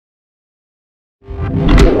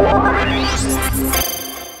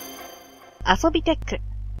Asobitech.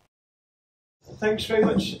 Thanks very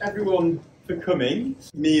much everyone for coming.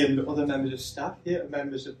 Me and other members of staff here are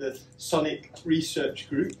members of the Sonic Research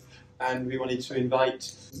Group, and we wanted to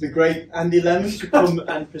invite the great Andy Lemon to come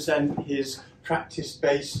and present his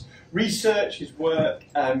practice-based research, his work,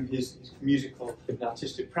 his musical and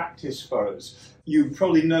artistic practice for us. You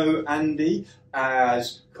probably know Andy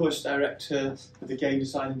as course director for the Game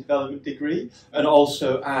Design and Development degree, and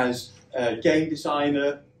also as game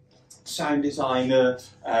designer, sound designer,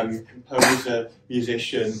 composer,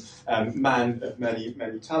 musician, man of many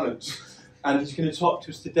talents. And he's going to talk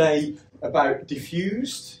to us today about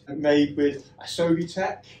Fuzed, made with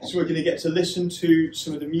Asobitech. So we're going to get to listen to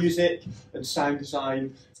some of the music and sound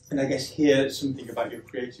design, and I guess hear something about your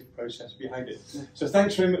creative process behind it. So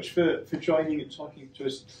thanks very much for joining and talking to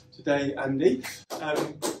us today, Andy.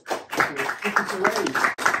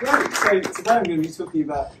 Great, so today I'm going to be talking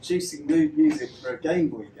about producing new music for a Game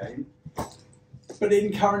Boy game, but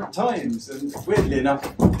in current times. And weirdly enough,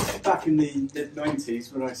 back in the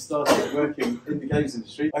mid-90s when I started working in the games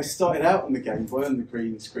industry, I started out on the Game Boy, on the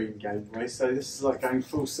green screen Game Boy, so this is like going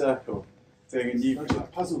full circle, doing a new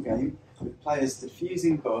puzzle game with players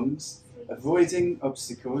defusing bombs, avoiding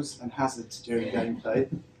obstacles and hazards during gameplay.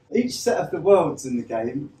 Each set of the worlds in the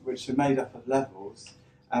game, which are made up of levels,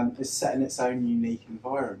 is set in its own unique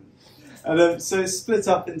environment. And so it's split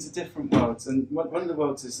up into different worlds, and one of the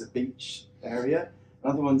worlds is a beach area,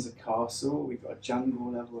 another one's a castle, we've got a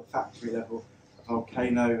jungle level, a factory level, a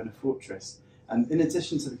volcano and a fortress. And in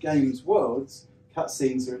addition to the game's worlds,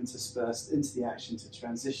 cutscenes are interspersed into the action to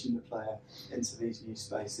transition the player into these new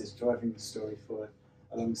spaces, driving the story forward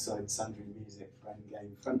alongside sundry music for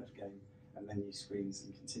end-game, front of game, and menu screens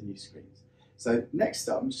and continue screens. So next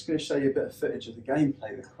up, I'm just going to show you a bit of footage of the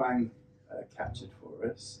gameplay that Quang captured for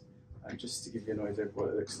us, just to give you an idea of what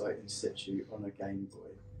it looks like in situ on a Game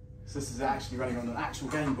Boy. So this is actually running on an actual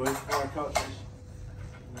Game Boy or a cartridge.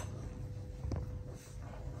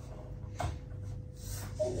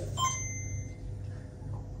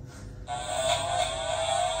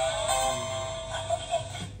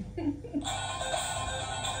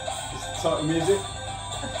 This is the type of music.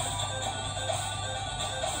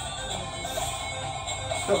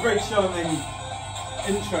 Got a very charming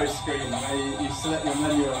intro screen where you select your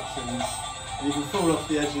menu options and you can fall off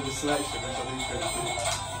the edge of the selection, which I think is really cool.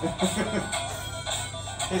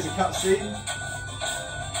 Here's a cutscene.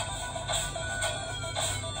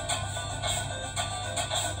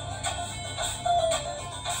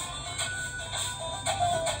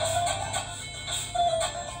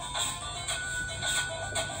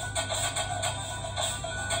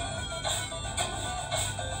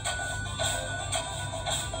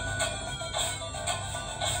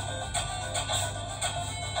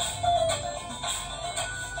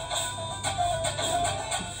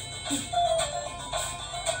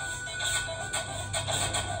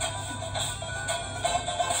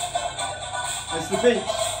 It's the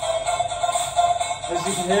beach. As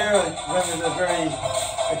you can hear, I went with a very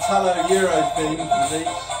Italo-Euro theme for the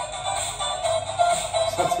beach.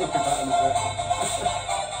 So I'll talk about it in a bit.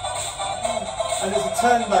 And it's a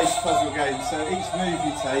turn-based puzzle game, so each move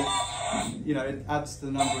you take, it adds to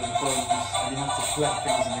the number of the bombs, and you have to collect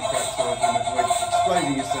things in the correct order and avoid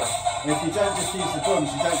exploding yourself. And if you don't defuse the bombs,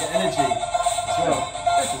 you don't get energy as well.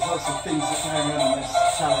 There's lots of things that are going on in this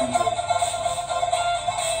challenge.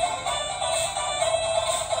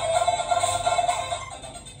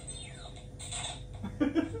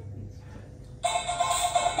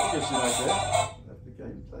 Gives you an idea of the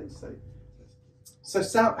gameplay.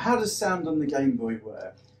 So how does sound on the Game Boy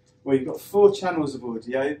work? Well, you've got 4 channels of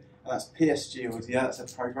audio, and that's PSG audio, that's a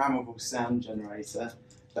programmable sound generator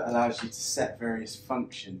that allows you to set various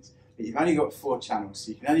functions. But you've only got 4 channels,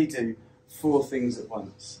 so you can only do 4 things at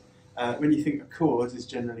once. When you think a chord is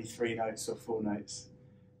generally 3 notes or 4 notes,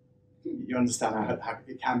 you understand how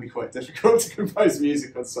it can be quite difficult to compose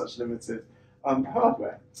music on such limited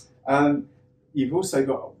hardware. You've also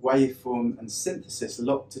got waveform and synthesis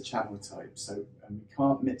locked to channel type, so you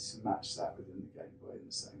can't mix and match that within the Game Boy in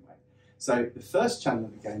the same way. So the first channel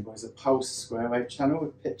of the Game Boy is a pulse square wave channel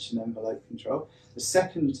with pitch and envelope control. The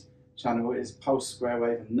second channel is pulse square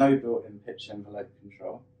wave and no built-in pitch envelope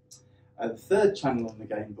control. The third channel on the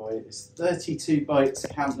Game Boy is 32 bytes,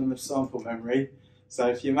 count them, of sample memory. So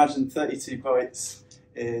if you imagine 32 bytes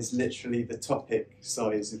is literally the topic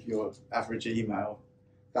size of your average email,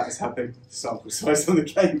 that is how big the sample size on the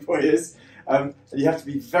Game Boy is. And you have to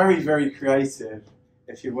be very, very creative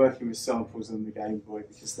if you're working with samples on the Game Boy,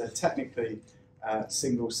 because they're technically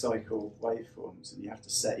single cycle waveforms, and you have to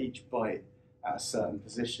set each byte at a certain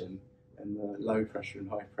position in the low pressure and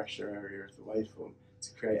high pressure area of the waveform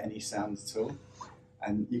to create any sound at all.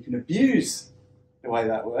 And you can abuse the way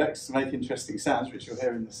that works to make interesting sounds, which you'll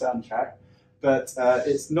hear in the soundtrack, but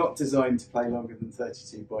it's not designed to play longer than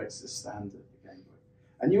 32 bytes as standard, the Game Boy.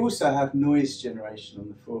 And you also have noise generation on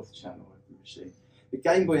the 4th channel of the machine. The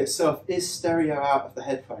Game Boy itself is stereo out of the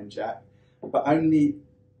headphone jack, but only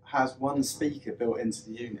has one speaker built into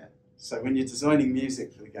the unit. So when you're designing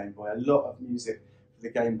music for the Game Boy, a lot of music for the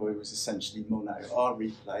Game Boy was essentially mono. Our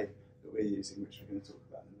replay that we're using, which we're going to talk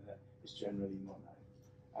about in a minute, is generally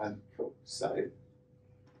mono. Cool. So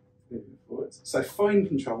moving forward. So fine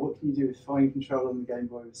control. What can you do with fine control on the Game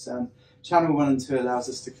Boy with sound? Channel 1 and 2 allows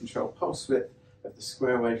us to control pulse width of the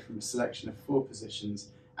square wave from a selection of 4 positions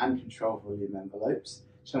and control volume envelopes.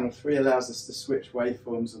 Channel 3 allows us to switch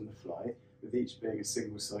waveforms on the fly, with each being a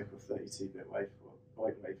single cycle 32-bit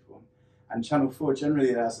waveform. And channel 4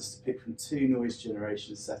 generally allows us to pick from 2 noise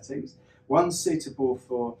generation settings. One suitable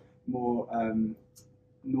for more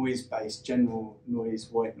noise-based, general noise,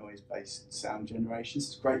 white noise-based sound generations.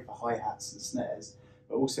 It's great for hi-hats and snares,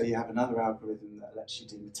 but also you have another algorithm that lets you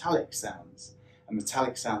do metallic sounds, and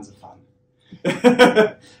metallic sounds are fun.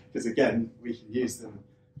 Because again, we can use them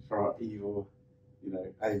for our evil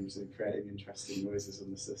aims in creating interesting noises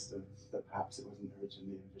on the system that perhaps it wasn't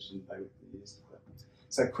originally envisioned they would be used for.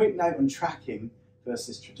 So quick note on tracking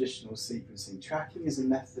versus traditional sequencing. Tracking is a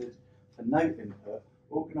method for note input,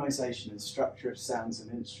 organisation and structure of sounds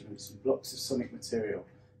and instruments and blocks of sonic material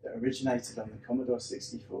that originated on the Commodore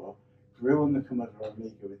 64, grew on the Commodore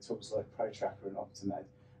Amiga with tools like ProTracker and Optimed,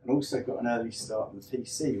 and also got an early start on the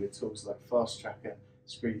PC with tools like Fast Tracker,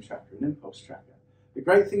 Screen Tracker and Impulse Tracker. The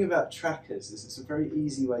great thing about trackers is it's a very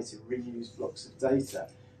easy way to reuse blocks of data,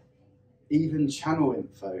 even channel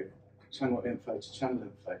info to channel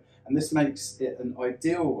info. And this makes it an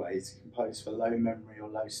ideal way to compose for low memory or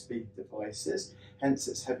low speed devices, hence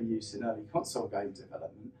its heavy use in early console game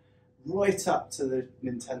development, right up to the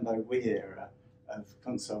Nintendo Wii era of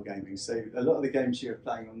console gaming. So a lot of the games you were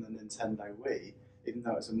playing on the Nintendo Wii, even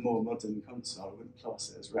though it's a more modern console, I wouldn't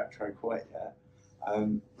class it as retro quite yet,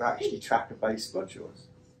 were actually tracker-based modules,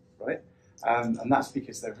 right? And that's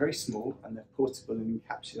because they're very small and they're portable and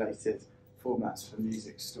encapsulated formats for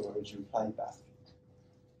music storage and playback.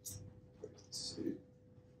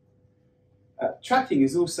 Tracking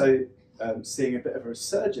is also seeing a bit of a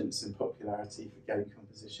resurgence in popularity for game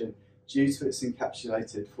composition due to its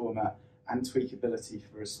encapsulated format and tweakability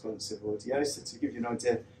for responsive audio. So to give you an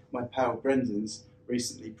idea, my pal Brendan's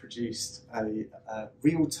recently produced a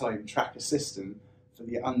real-time tracker system for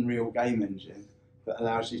the Unreal game engine that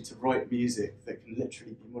allows you to write music that can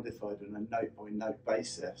literally be modified on a note-by-note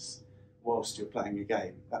basis whilst you're playing a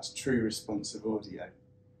game. That's true responsive audio,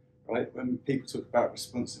 right? When people talk about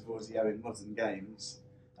responsive audio in modern games,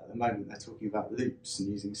 at the moment they're talking about loops and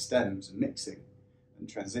using stems and mixing and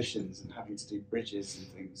transitions and having to do bridges and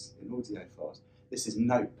things in audio files. This is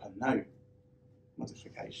note-per-note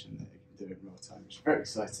modification that you can do in real time, which is very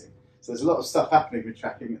exciting. So there's a lot of stuff happening with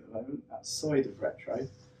tracking at the moment, outside of retro.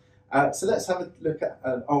 So let's have a look at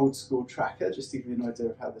an old school tracker, just to give you an idea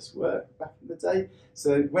of how this worked back in the day.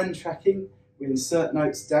 So when tracking, we insert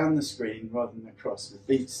notes down the screen rather than across, with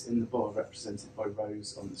beats in the bar represented by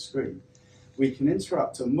rows on the screen. We can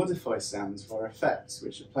interrupt or modify sounds via effects,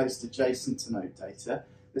 which are placed adjacent to note data.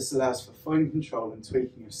 This allows for fine control and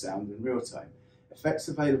tweaking of sound in real time. Effects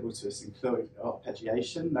available to us include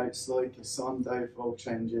arpeggiation, note slide, glissando, vol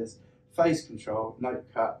changes, phase control, note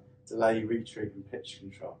cut, delay, retrig and pitch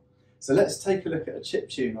control. So let's take a look at a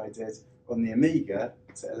chiptune I did on the Amiga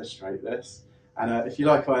to illustrate this. And if you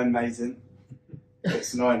like Iron Maiden,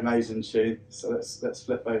 it's an Iron Maiden tune. So let's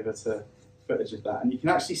flip over to footage of that. And you can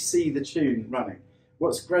actually see the tune running.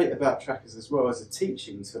 What's great about trackers as well as a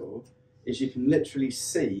teaching tool is you can literally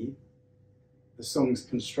see the song's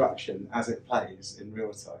construction as it plays in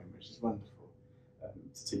real time, which is wonderful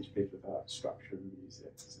to teach people about structure and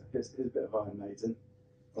music. So here's a bit of Iron Maiden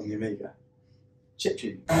on the Amiga.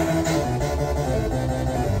 Chiptune.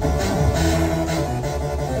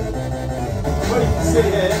 What you can see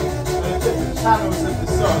here are the different channels of the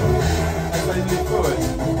song as they move forward.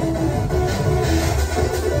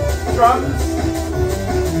 Drums,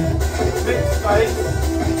 mixed bass,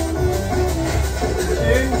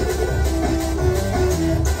 tune,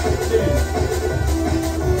 tune.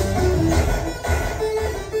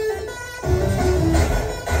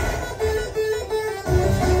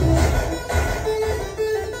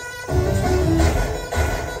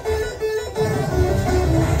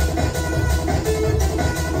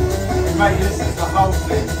 Mate, this is the whole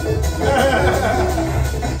thing.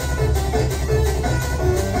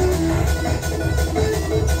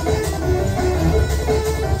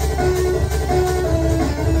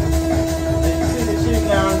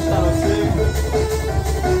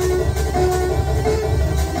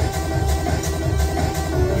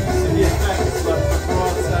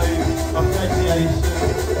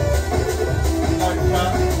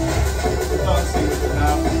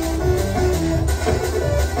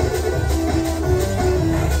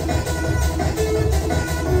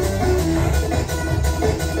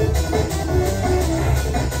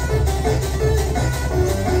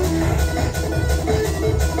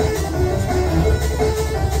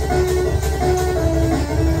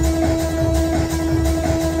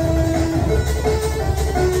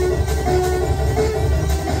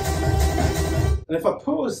 And if I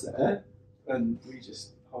pause there, and we just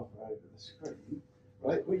hover over the screen,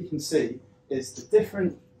 right, what you can see is the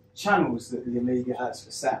different channels that the Amiga has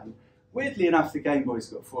for sound. Weirdly enough, the Game Boy's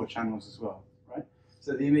got 4 channels as well, right?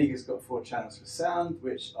 So the Amiga's got 4 channels for sound,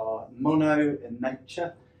 which are mono in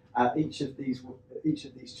nature. Each of these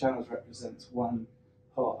channels represents one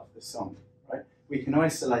part of the song, right? We can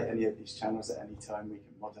isolate any of these channels at any time. We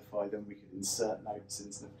can modify them. We can insert notes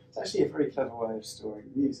into them. It's actually a very clever way of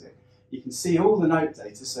storing music. You can see all the note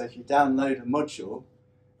data. So if you download a module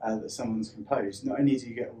that someone's composed, not only do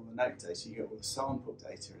you get all the note data, you get all the sample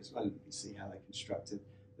data as well. And you can see how they constructed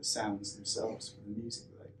the sounds themselves for the music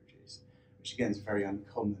that they produce, which again is very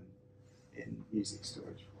uncommon in music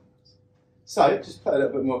storage formats. So just play a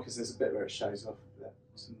little bit more because there's a bit where it shows off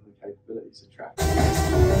some of the capabilities of tracks.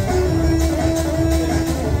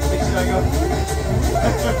 Things going on.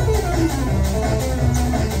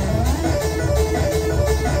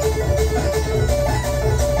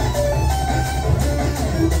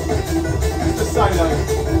 The solo.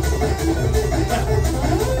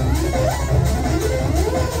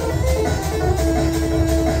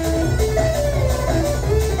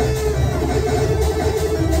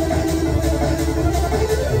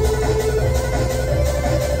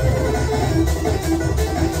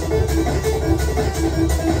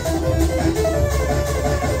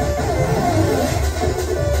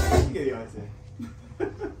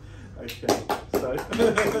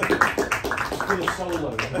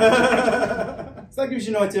 So that gives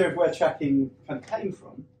you an idea of where tracking kind of came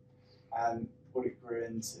from and what it grew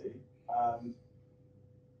into.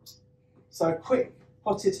 So a quick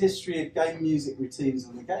potted history of game music routines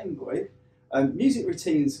on the Game Boy. Music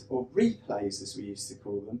routines, or replays as we used to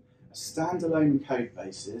call them, are standalone code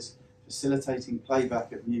bases facilitating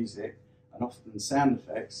playback of music and often sound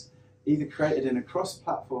effects, either created in a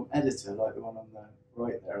cross-platform editor like the one on the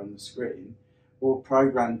right there on the screen, or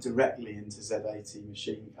programmed directly into Z80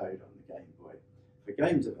 machine code on the Game Boy for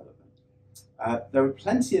game development. There were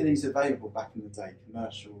plenty of these available back in the day,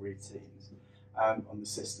 commercial routines on the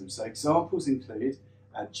system. So examples include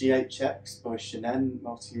GHX by Shannon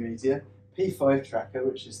Multimedia, P5 Tracker,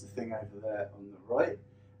 which is the thing over there on the right,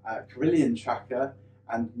 Carillion Tracker,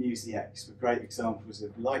 and MusiX were great examples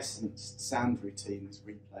of licensed sound routines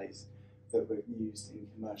replays that were used in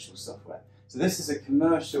commercial software. So this is a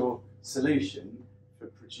commercial solution for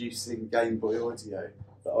producing Game Boy audio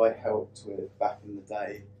that I helped with back in the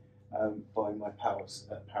day by my pals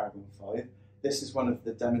at Paragon 5. This is one of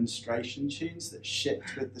the demonstration tunes that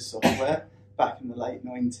shipped with the software back in the late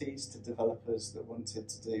 90s to developers that wanted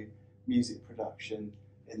to do music production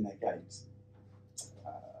in their games.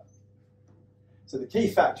 So the key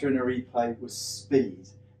factor in a replay was speed,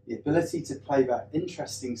 the ability to play back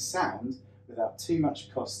interesting sound without too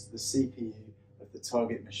much cost to the CPU of the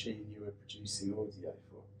target machine you were producing audio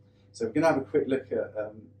for. So we're going to have a quick look at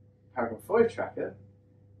Paragon 5 Tracker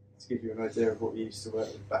to give you an idea of what we used to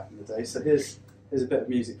work with back in the day. So here's a bit of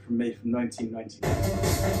music from me from 1999.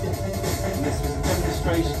 And this was a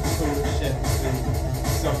demonstration tool that shipped in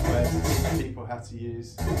software to teach people how to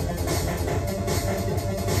use.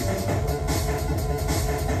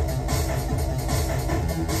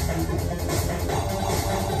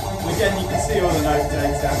 And again, you can see all the note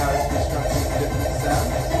data, how it's constructed the different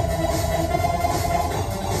sounds.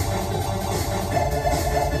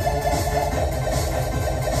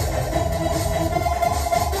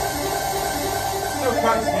 Still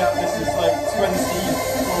cracks me up, this is like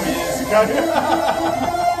 24 years ago.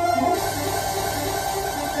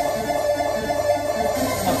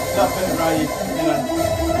 Up and rave, you know.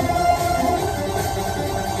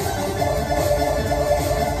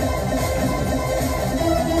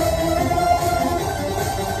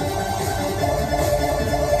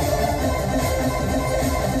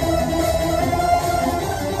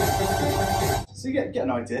 So you get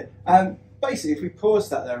an idea. Basically, if we pause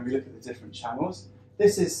that there and we look at the different channels,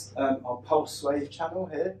 this is our pulse wave channel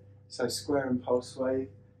here. So square and pulse wave,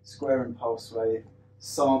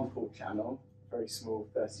 sample channel, very small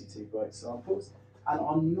 32-byte samples, and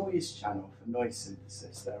our noise channel for noise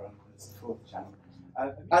synthesis there on the 4th channel.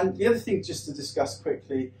 And the other thing just to discuss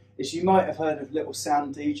quickly is you might have heard of Little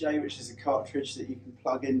Sound DJ, which is a cartridge that you can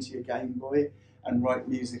plug into your Game Boy and write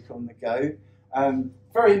music on the go.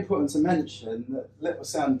 Very important to mention that Little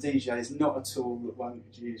Sound DJ is not a tool that one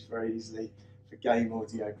could use very easily for game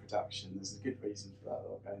audio production. There's a good reason for that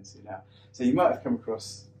I'll go into now. So you might have come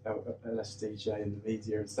across LSDJ in the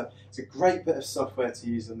media and stuff. It's a great bit of software to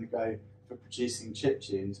use on the go for producing chip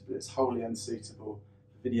tunes, but it's wholly unsuitable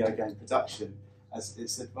for video game production as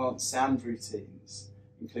its advanced sound routines,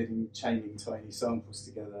 including chaining tiny samples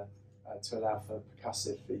together, to allow for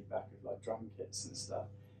percussive feedback of like drum kits and stuff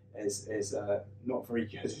is not very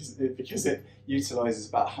good, isn't it? Because it utilises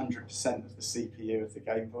about 100% of the CPU of the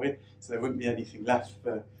Game Boy, so there wouldn't be anything left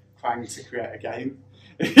for Quang to create a game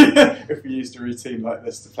if we used a routine like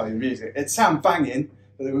this to play the music. It'd sound banging,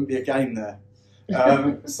 but there wouldn't be a game there.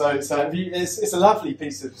 So it's a lovely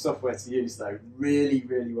piece of software to use though, really,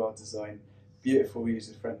 really well designed, beautiful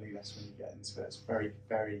user friendliness when you get into it. It's very,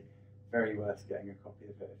 very, very worth getting a copy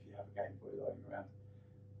of it if you have a Game Boy lying around.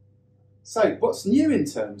 So what's new in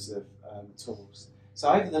terms of tools? So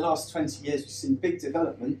over the last 20 years we've seen big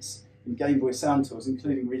developments in Game Boy sound tools,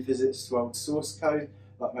 including revisits to old source code,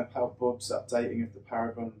 like my pal Bob's updating of the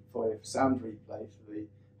Paragon 5 sound replay for the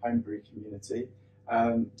homebrew community,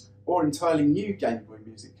 or entirely new Game Boy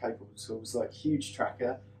music capable tools like Huge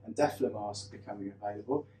Tracker and Deflamask becoming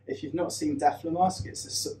available. If you've not seen Deflamask,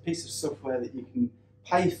 it's a piece of software that you can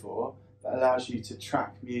pay for that allows you to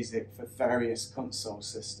track music for various console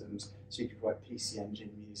systems. So you could write PC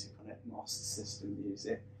Engine music on it, Master System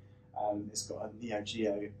music. It's got a Neo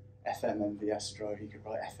Geo FM MVS drive. You could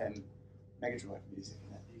write FM Mega Drive music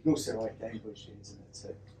in it. You can also write Game Boy tunes in it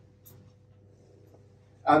too.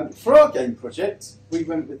 For our game project, we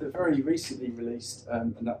went with the very recently released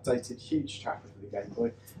and updated Huge Tracker for the Game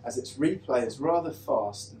Boy, as its replay is rather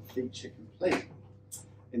fast and feature complete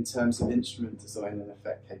in terms of instrument design and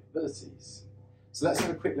effect capabilities. So let's have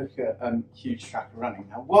a quick look at Huge Tracker running.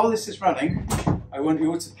 Now, while this is running, I want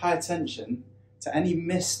you all to pay attention to any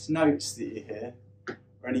missed notes that you hear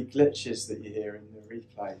or any glitches that you hear in the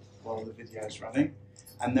replay while the video is running.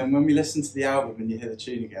 And then when we listen to the album and you hear the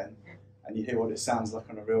tune again, and you hear what it sounds like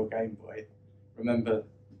on a real Game Boy, remember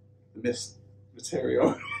the missed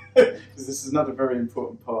material, because this is another very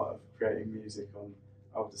important part of creating music on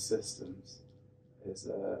older systems, is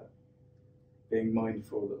being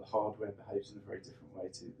mindful that the hardware behaves in a very different way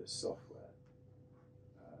to the software.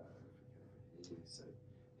 So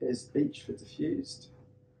here's Beach for Diffused.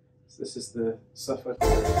 So this is the software.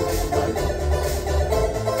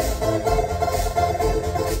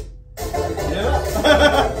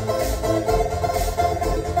 Yeah.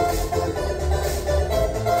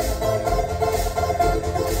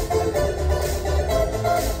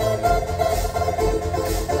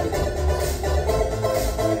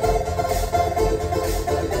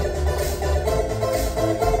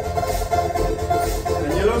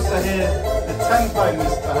 Here, the tempo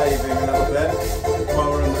misbehaving a little bit while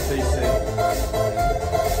we're on the PC.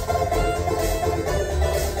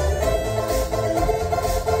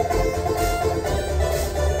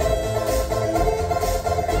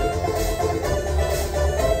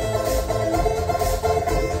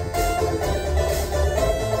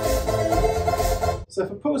 So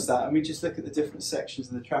if I pause that and we just look at the different sections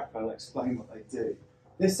of the tracker, I'll explain what they do.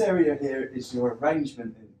 This area here is your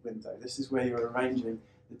arrangement window. This is where you're arranging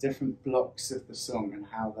the different blocks of the song and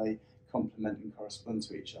how they complement and correspond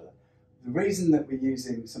to each other. The reason that we're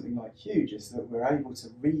using something like Huge is that we're able to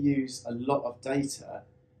reuse a lot of data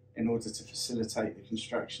in order to facilitate the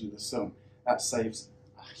construction of the song. That saves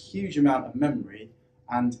a huge amount of memory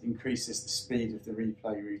and increases the speed of the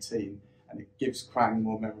replay routine, and it gives Quang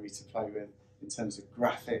more memory to play with in terms of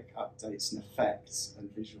graphic updates and effects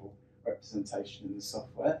and visual representation in the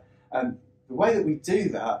software. The way that we do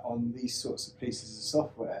that on these sorts of pieces of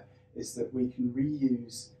software is that we can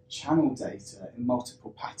reuse channel data in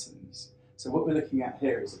multiple patterns. So what we're looking at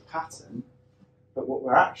here is a pattern, but what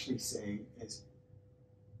we're actually seeing is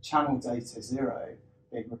channel data 0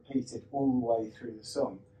 being repeated all the way through the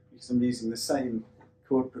song, because I'm using the same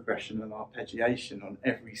chord progression and arpeggiation on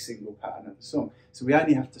every single pattern of the song. So we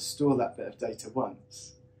only have to store that bit of data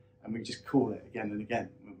once, and we just call it again and again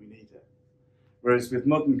when we need it. Whereas with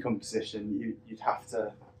modern composition, you'd have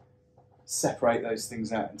to separate those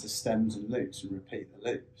things out into stems and loops and repeat the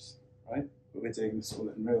loops, right? But we're doing this all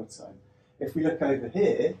in real time. If we look over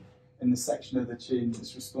here, in the section of the tune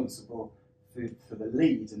that's responsible for the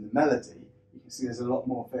lead and the melody, you can see there's a lot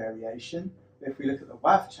more variation. But if we look at the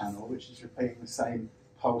WAV channel, which is repeating the same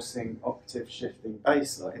pulsing, octave shifting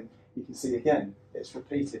bass line, you can see again, it's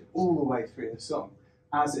repeated all the way through the song,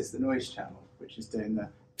 as is the noise channel, which is doing the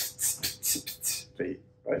beat,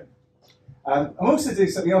 right? I'm also doing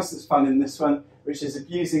something else that's fun in this one, which is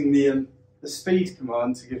using the speed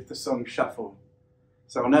command to give the song shuffle.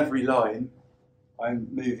 So on every line, I'm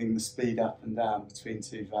moving the speed up and down between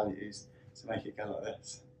two values to make it go like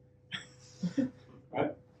this.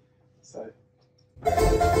 Right? So.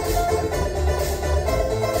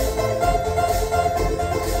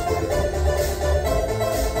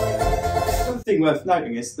 Another thing worth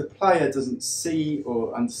noting is the player doesn't see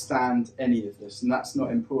or understand any of this, and that's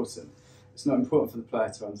not important. It's not important for the player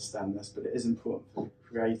to understand this, but it is important for the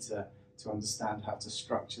creator to understand how to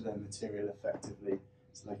structure their material effectively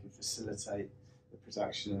so they can facilitate the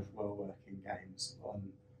production of well-working games on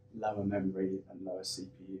lower memory and lower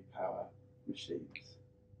CPU power machines.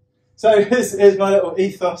 So here's my little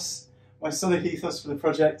ethos, my Sonic ethos for the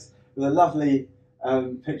project, with a lovely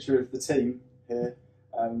picture of the team here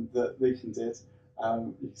that Lucan did.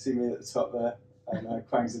 You can see me at the top there, and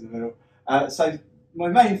Quang's in the middle. So my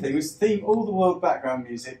main thing was to theme all the world background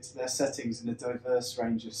music to their settings in a diverse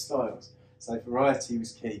range of styles. So variety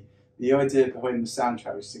was key. The idea behind the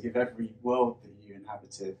soundtrack was to give every world that you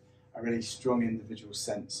inhabited a really strong individual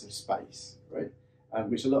sense of space, right?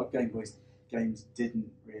 Which a lot of Game Boy games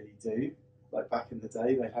didn't really do. Like back in the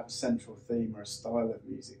day, they'd have a central theme or a style of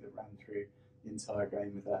music that ran through the entire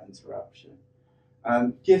game without interruption.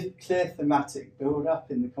 Give clear thematic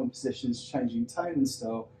build-up in the compositions, changing tone and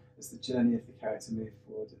style as the journey of the character moved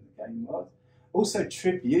forward in the game world. Also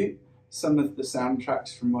tribute some of the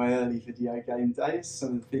soundtracks from my early video game days,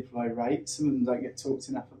 some of the people I rate, some of them don't get talked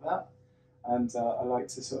enough about. And I like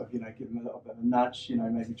to sort of, give them a little bit of a nudge,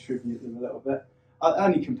 maybe tribute them a little bit.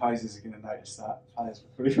 Only composers are going to notice that, players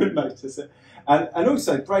probably wouldn't notice it. And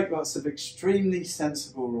also break lots of extremely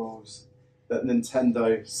sensible rules that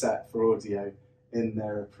Nintendo set for audio in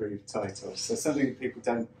their approved titles. So something that people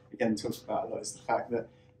don't, again, talk about a lot is the fact that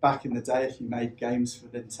back in the day, if you made games for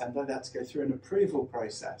Nintendo, they had to go through an approval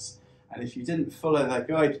process. And if you didn't follow their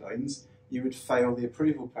guidelines, you would fail the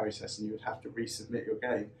approval process and you would have to resubmit your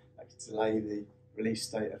game. That could delay the release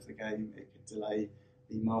date of the game, it could delay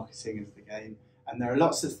the marketing of the game. And there are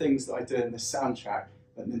lots of things that I do in this soundtrack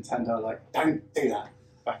that Nintendo are like, don't do that.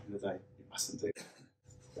 Back in the day, you mustn't do that.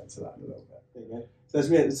 Get to that in a little bit. There you go. So there's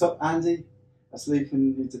me at the top, Andy. That's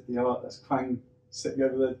Lucan who did the art. That's Quang sitting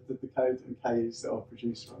over the code, and Kay is our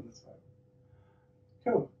producer on the top.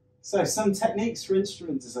 Cool. So some techniques for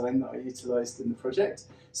instrument design that I utilised in the project.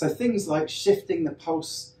 So things like shifting the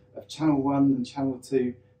pulse of channel 1 and channel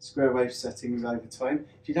 2 square wave settings over time.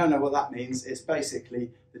 If you don't know what that means, it's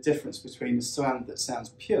basically the difference between a sound that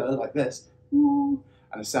sounds pure, like this, and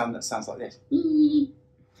a sound that sounds like this.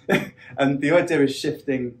 And the idea is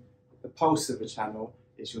shifting the pulse of a channel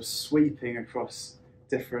is you're sweeping across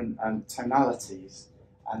different tonalities,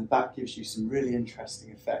 and that gives you some really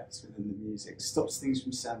interesting effects within the music. Stops things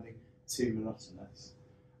from sounding too monotonous,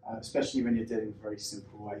 especially when you're dealing with very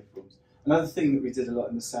simple waveforms. Another thing that we did a lot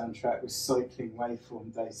in the soundtrack was cycling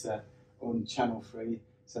waveform data on channel 3,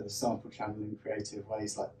 so the sample channel in creative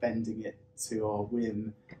ways like bending it to our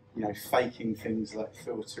whim, faking things like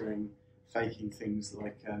filtering, faking things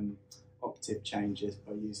like octave changes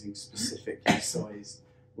by using specifically sized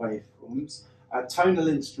waveforms. Tonal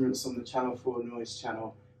instruments on the channel 4 noise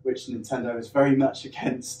channel, which Nintendo was very much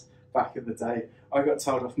against back in the day. I got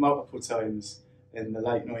told off multiple times in the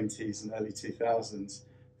late 90s and early 2000s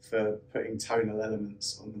for putting tonal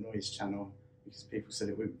elements on the noise channel because people said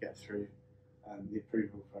it wouldn't get through the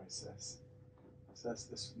approval process. So that's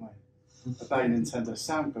this my obey Nintendo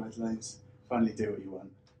sound guidelines, finally do what you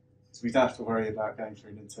want. So we don't have to worry about going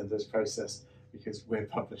through Nintendo's process because we're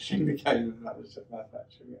publishing the game and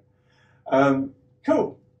manufacturing it.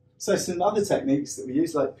 Cool. So some other techniques that we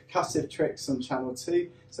use, like percussive tricks on channel 2,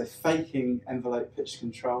 so faking envelope pitch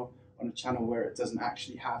control on a channel where it doesn't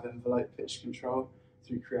actually have envelope pitch control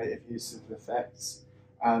through creative use of effects.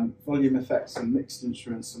 Volume effects on mixed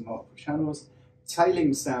instruments on multiple channels.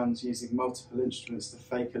 Tailing sounds using multiple instruments to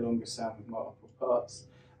fake a longer sound with multiple parts.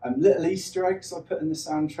 Little Easter eggs I put in the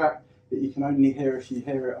soundtrack that you can only hear if you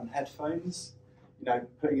hear it on headphones.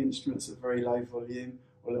 Putting instruments at very low volume,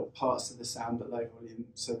 or little parts of the sound at low volume.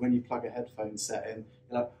 So when you plug a headphone set in,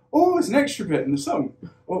 you're like, oh, there's an extra bit in the song.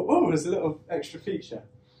 Or, oh, there's a little extra feature.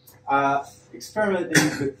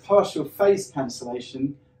 Experimenting with partial phase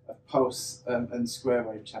cancellation of pulse and square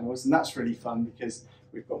wave channels. And that's really fun because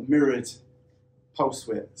we've got mirrored pulse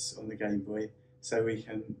widths on the Game Boy. So we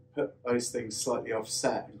can put those things slightly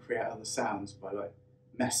offset and create other sounds by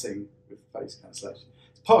messing with phase cancellation.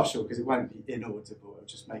 It's partial because it won't be inaudible, it'll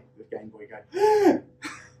just make the Game Boy go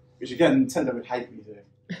which again Nintendo would hate me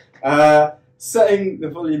doing. Setting the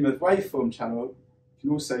volume of waveform channel can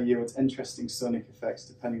also yield interesting sonic effects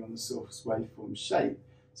depending on the source waveform shape.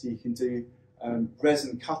 So you can do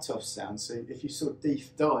resin cutoff sounds. So if you saw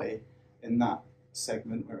Deef die in that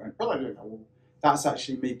segment where it went, that's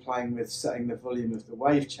actually me playing with setting the volume of the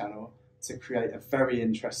wave channel to create a very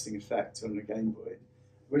interesting effect on the Game Boy,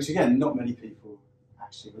 which again, not many people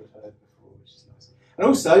actually would have heard before, which is nice. And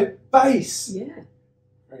also, bass! Yeah.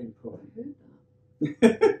 Very important. I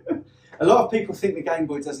heard that. A lot of people think the Game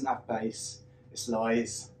Boy doesn't have bass. It's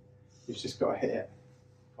lies. You've just got to hit it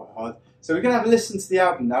quite hard. So we're going to have a listen to the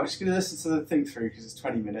album now. We're just going to listen to the thing through because it's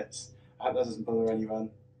 20 minutes. I hope that doesn't bother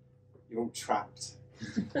anyone. You're all trapped.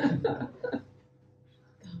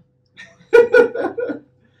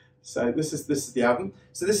 So this is the album.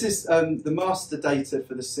 So this is the master data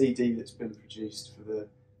for the CD that's been produced for the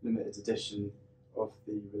limited edition of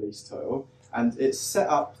the release title, and it's set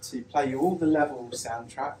up to play you all the level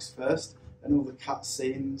soundtracks first, and all the cut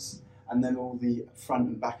scenes, and then all the front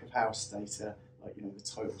and back of house data, like the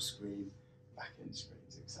title screen, back end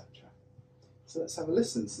screens, etc. So let's have a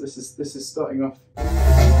listen. So this is starting off the end.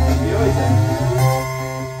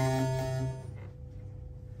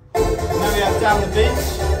 Now we have Down the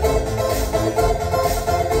Beach.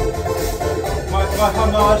 My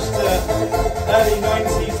homage to early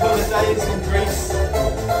 90s holidays in Greece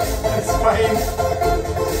and Spain.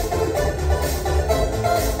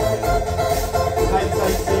 Late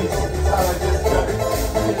 80s Italo disco.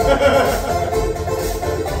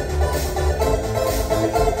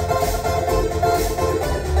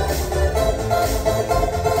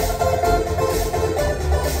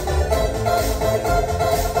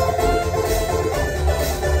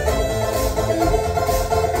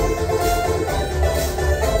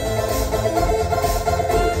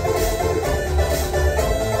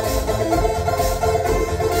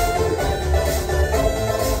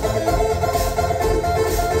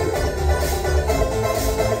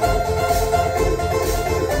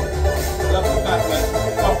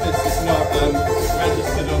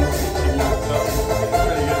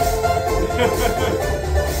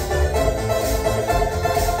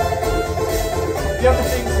 The other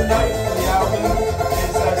thing to note for the album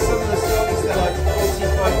is some of the songs, they're like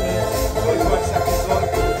 45 minutes, 45 seconds long,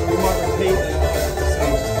 but we might repeat a little bit of the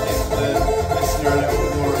song just to give the listener a little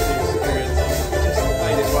bit more of the experience. If we just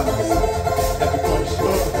played it once, they'd be quite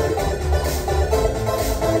short.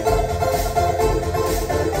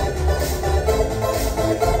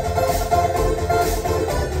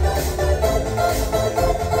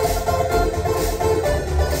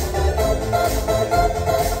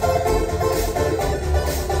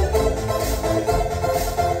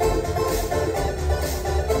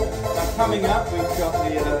 Coming up, we've got the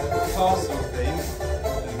castle theme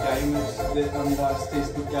of the game, which Steve's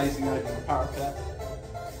called Gazing Over the Parapet.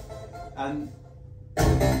 And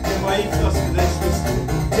my ethos for this was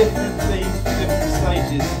different themes for different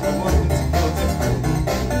stages. I want them to feel different.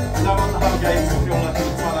 I don't want the whole game to feel like an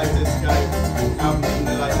Italo disco album from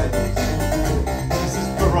the late 80s. This is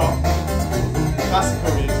baroque,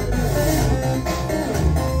 classical music.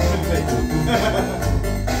 Could be.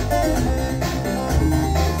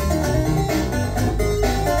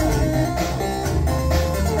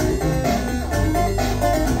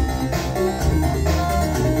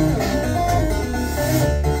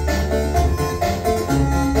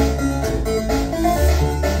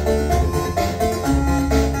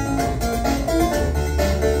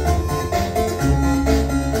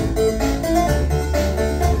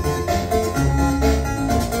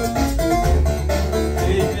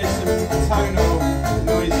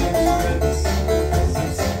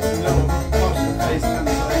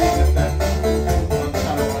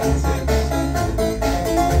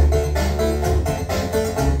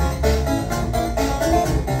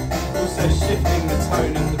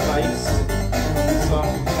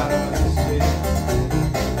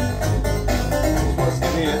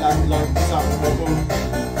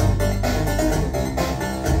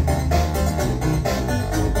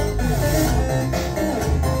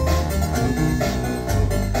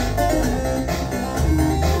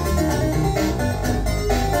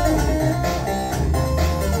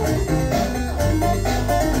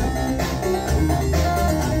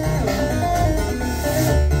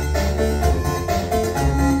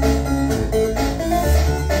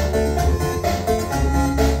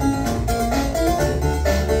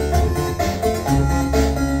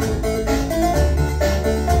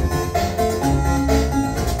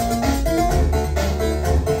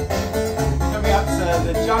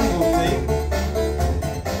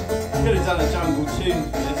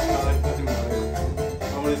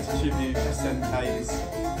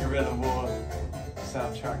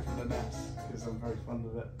 Soundtrack for the NES because I'm very fond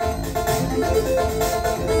of it.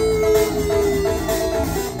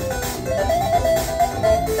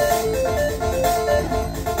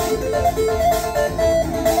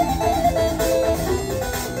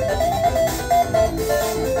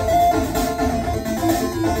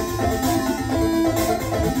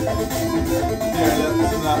 Yeah,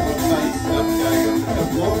 that's some that little bass stuff going on.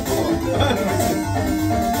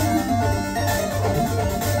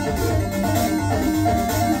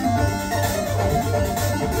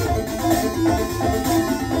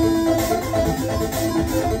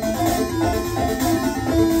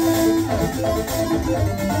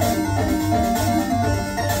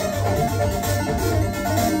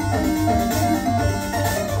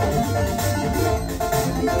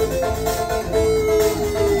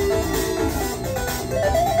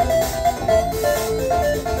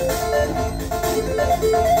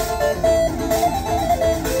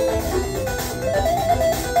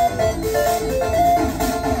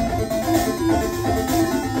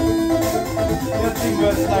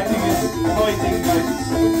 Worth noting is hiding notes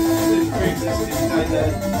within pre-existing data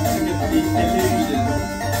to give the illusion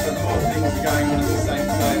that more things are going on at the same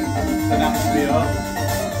time than actually are.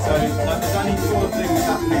 So there's only 4 things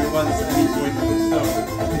happening at once at any point in the song,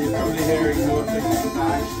 but you're probably hearing more things than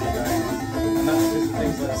are actually going on. And that's because of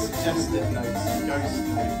things like suggestive notes, ghost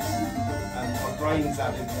notes, and our brains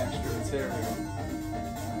adding the extra material,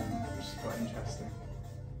 which is quite interesting.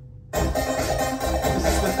 This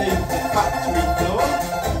is the theme for the factory floor.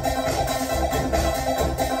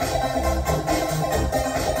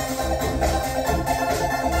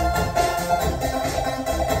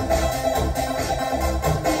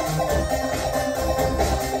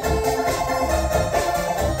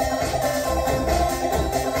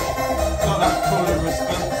 Not that cool of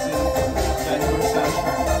response in GameBoy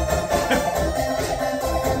soundtrack.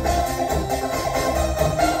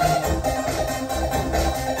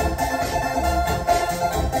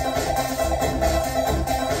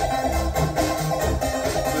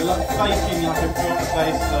 Faking like a full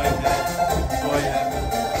bass line there.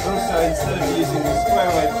 Also, instead of using the square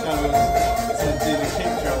wave channels to do the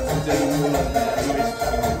kick drums, we're doing all of the noise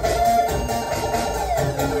channels.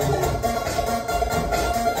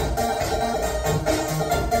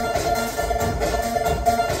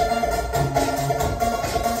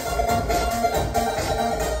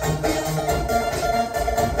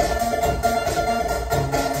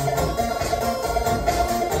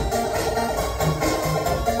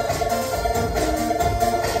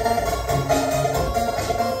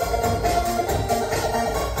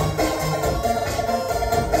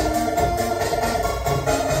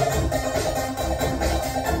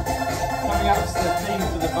 That's the theme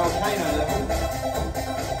for the volcano level.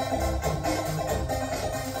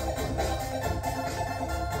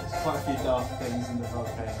 There's quite a few dark things in the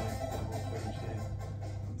volcano level footage here.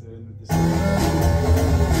 I'm doing with this.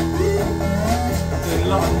 Doing a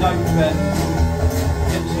lot of note bends,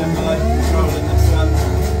 pitch envelope control in the sun to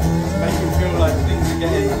make it feel like things are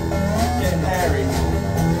getting hairy.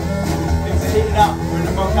 Things are heating up. We're in a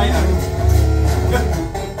volcano.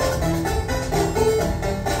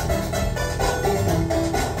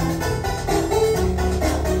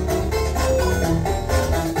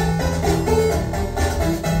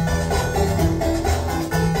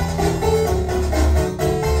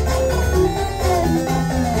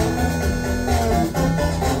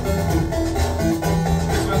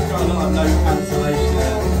 No cancellation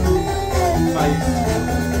phase.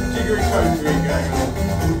 Jiggery pokery going on.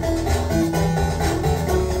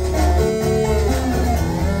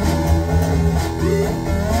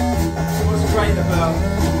 What's great about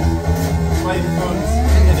waveforms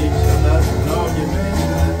hitting each other and arguing with each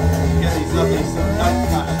other, you get these lovely sort of note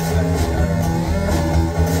clash effects going on.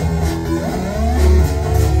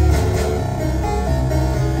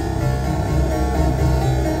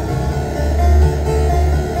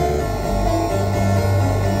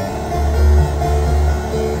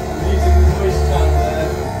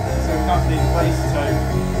 Bass tone,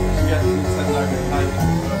 which you get from Nintendo playing as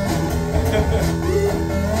well.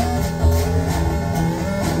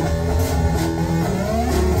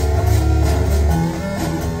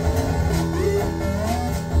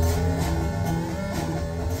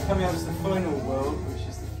 Coming up to the final world, which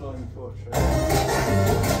is the Flying Fortress.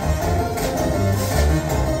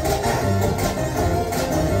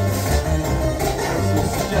 Some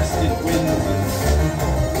suggested winds and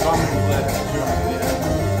rumble there to drop the air.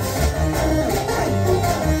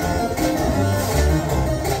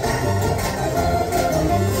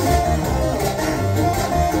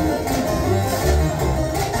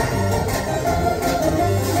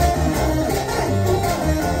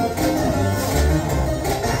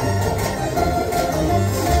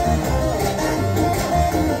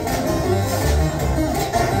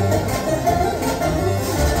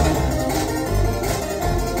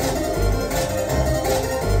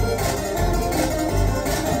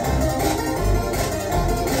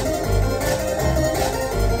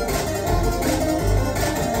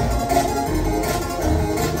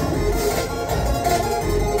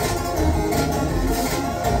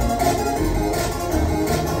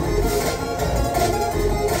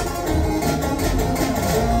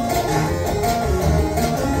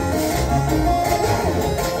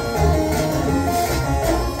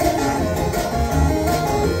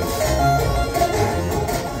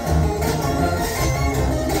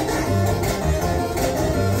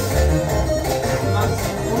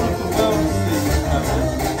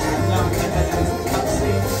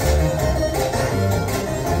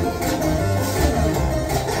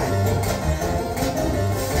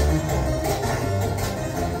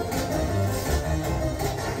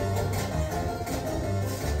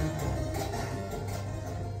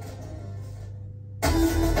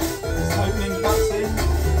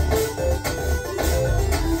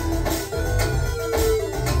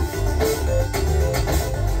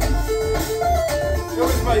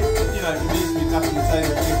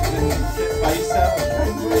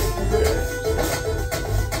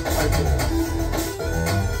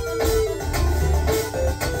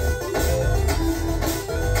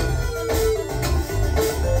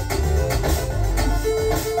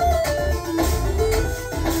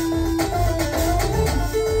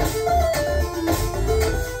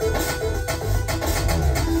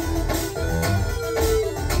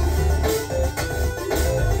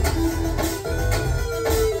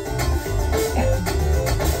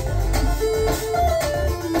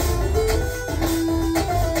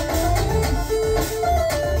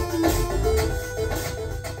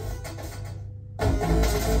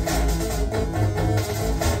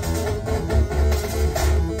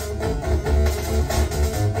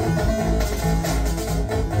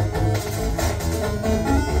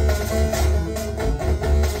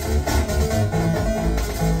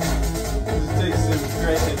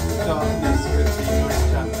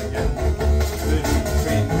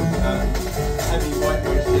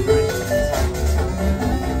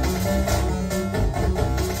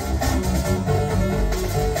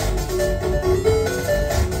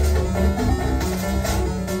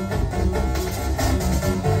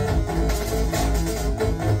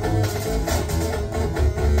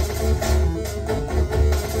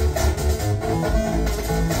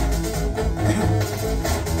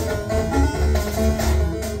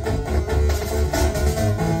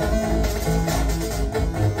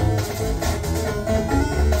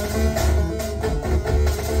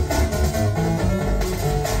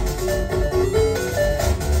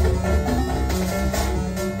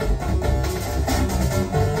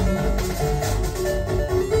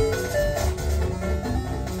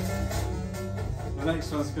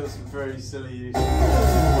 very silly use of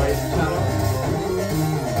wave channel.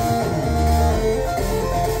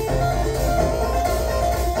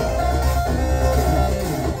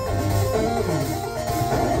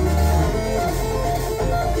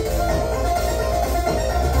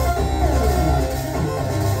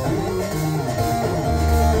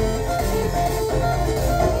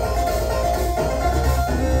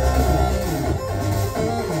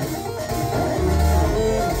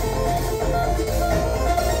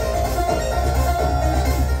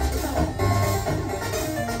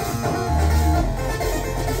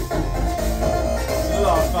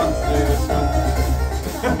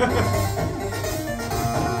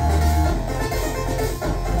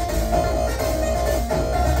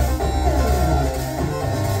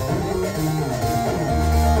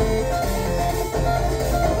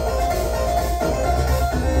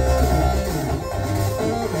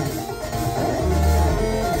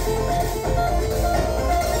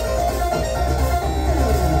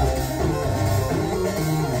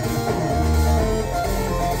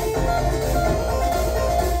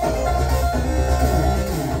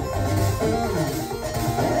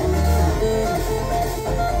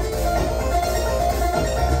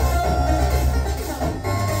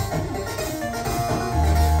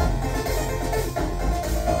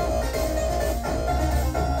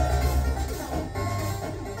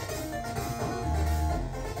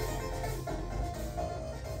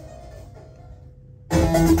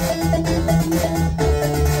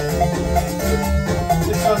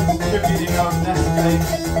 This one's contributing on ne7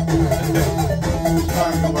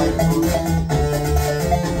 triangle waveform.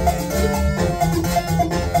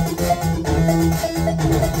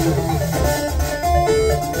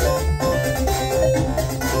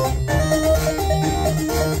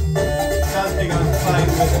 Another thing I'm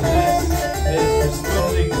playing with in this is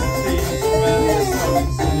responding to themes from earlier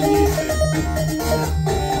songs in the music.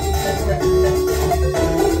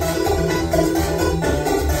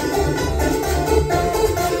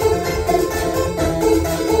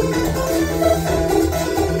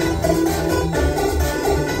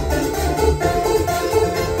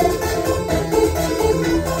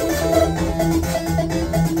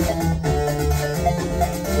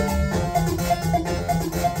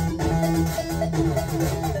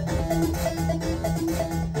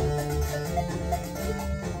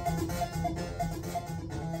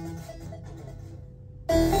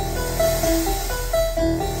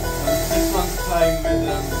 Playing with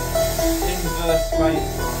inverse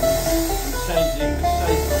waveforms and changing the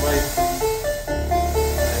shape of waveforms.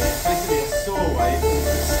 It's basically a saw wave into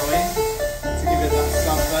a sine to give it that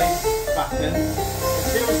sub bass back in. It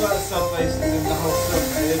feels like the sub bass is in the whole song,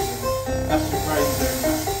 but it isn't. That's your brain doing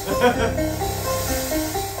that.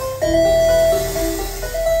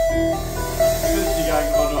 Essentially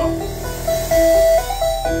going on off.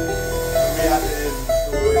 And we add it in.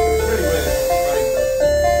 It's really weird.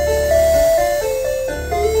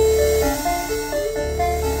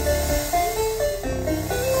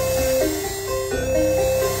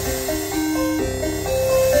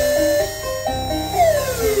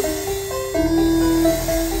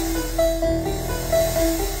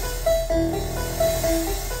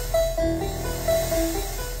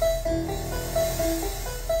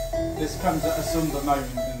 This comes at a somber moment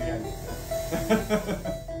in the game.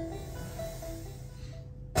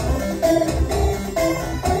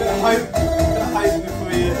 Bit of hope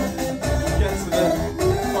before you get to the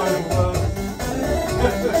final word.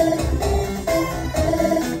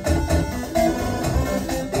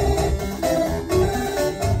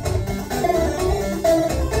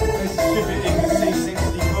 This is tributing the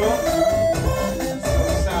C64. It's got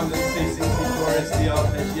the sound that the C64 is the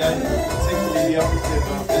arpeggiator, particularly the octave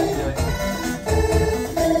arpeggiator.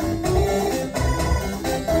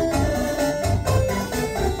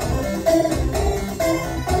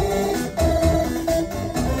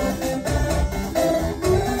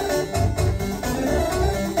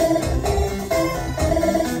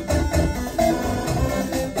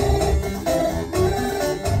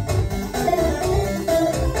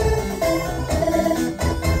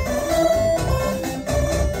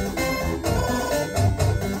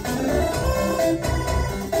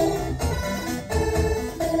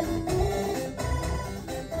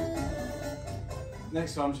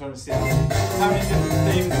 Next one I'm trying to see how many different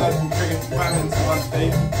themes I can cram into one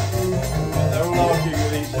theme. But they're all arguing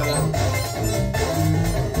with each other.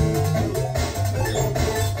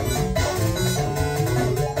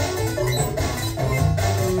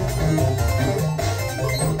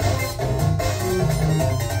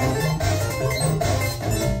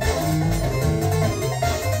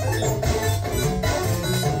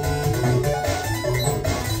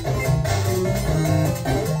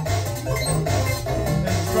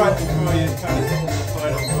 before you kind of hit the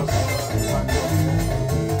final boss.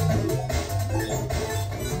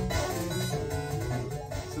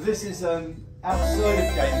 So this is outside of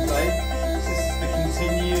gameplay. So this is the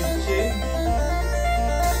continue tune.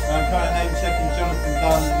 I'm kind of name checking Jonathan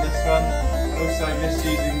Dunn in this one, and also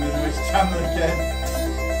misusing the noise channel again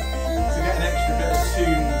to get an extra bit of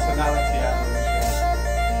tune tonality out of the machine.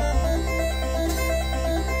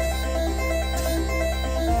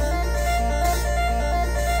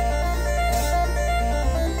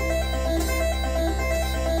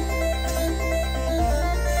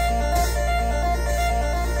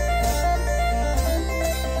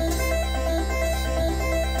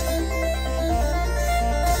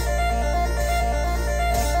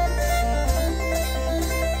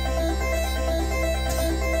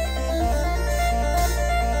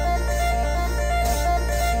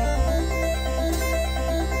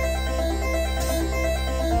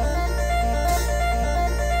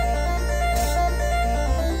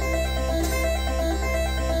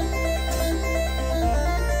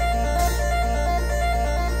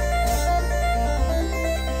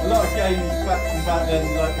 A lot of games back then,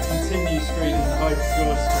 like the continue screen and the high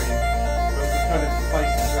score screen, were kind of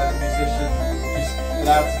places where the musician was just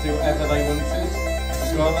allowed to do whatever they wanted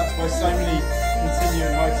as well. That's why so many continue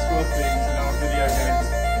and high score themes in our video games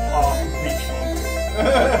are completely bonkers.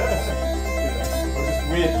 Or just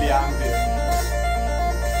weirdly ambient.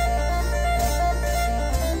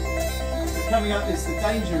 So coming up is the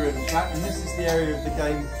danger room track, and this is the area of the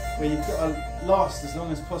game where you've got to last as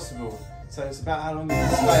long as possible. So it's about how long you can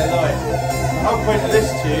stay alive. The whole point of this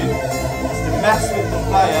tune is to mess with the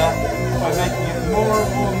player by making it more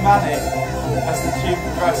and more manic as the tune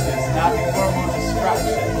progresses and adding more and more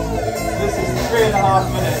distraction. So this is 3.5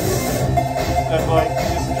 minutes of like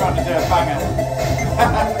just trying to do a banger.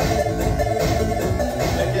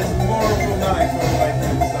 It gets more and more manic all the way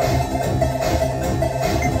through the song.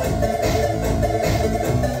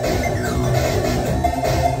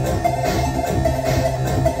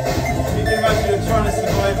 You're trying to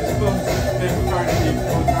survive as bombs are being thrown at you from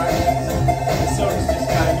all directions. The song's just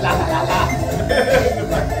going la la la la in the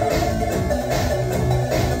background.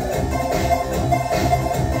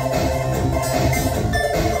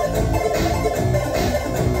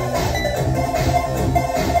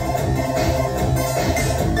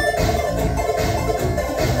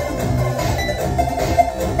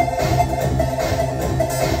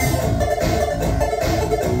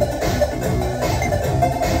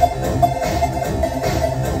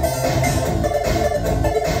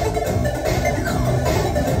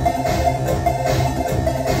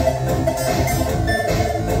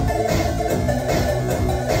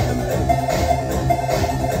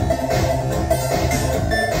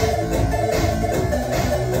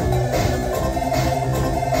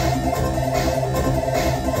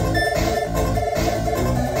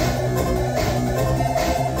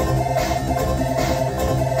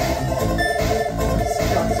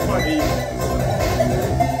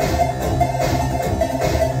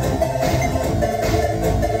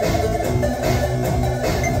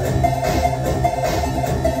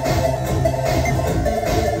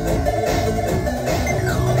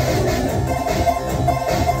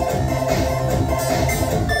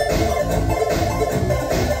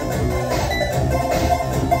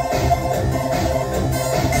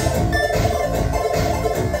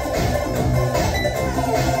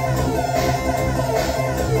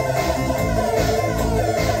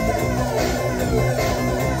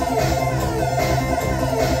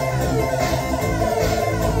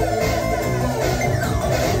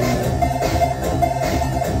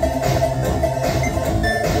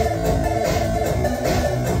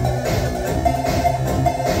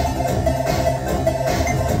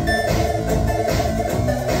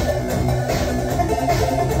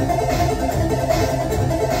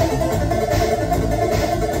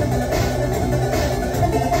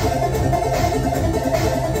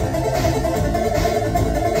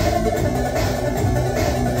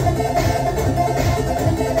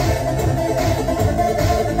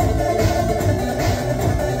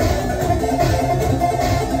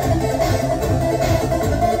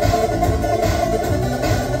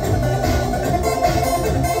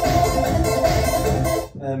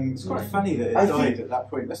 It's quite funny that it died at that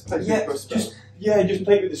point. Let's play the boss just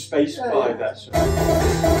play with the space bar. That's So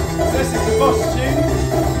this is the boss tune.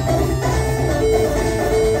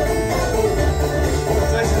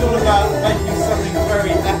 So this is all about making something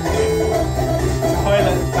very epic to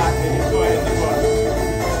highlight the fact that you're fighting the boss.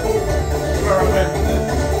 That's where I went with it.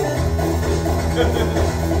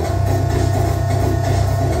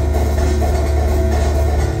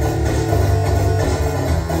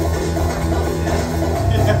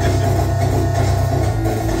 Yeah.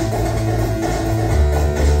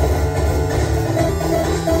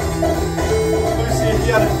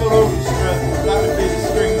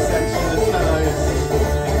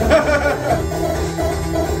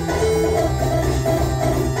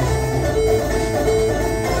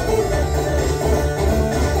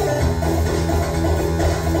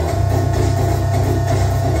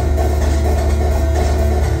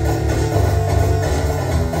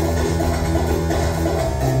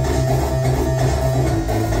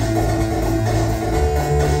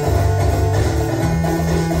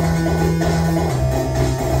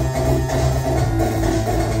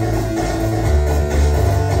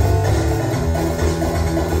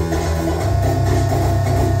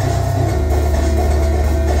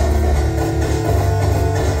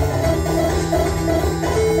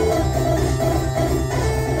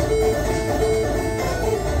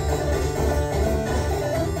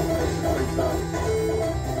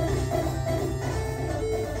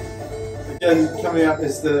 Again, coming up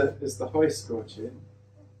is the high score tune.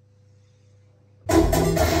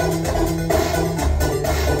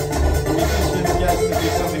 Musician gets to do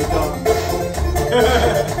something dark.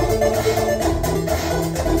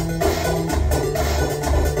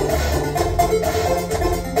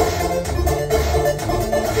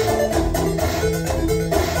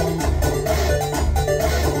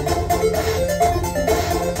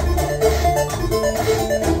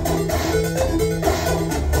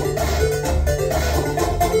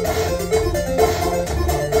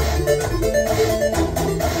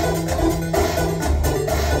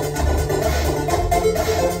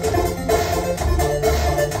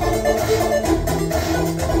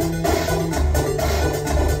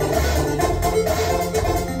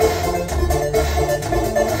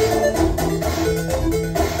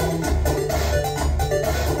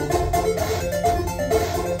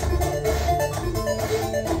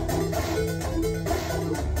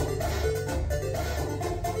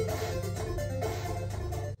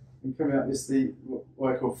 And coming up is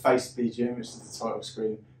what I call Face BGM, which is the title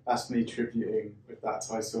screen. That's me tributing with that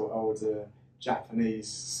title older Japanese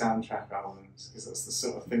soundtrack albums, because that's the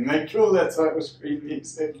sort of thing they call their title screen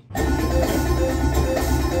music.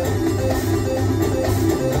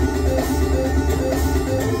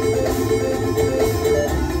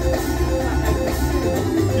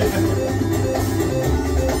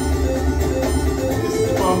 This is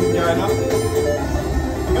the bomb going up.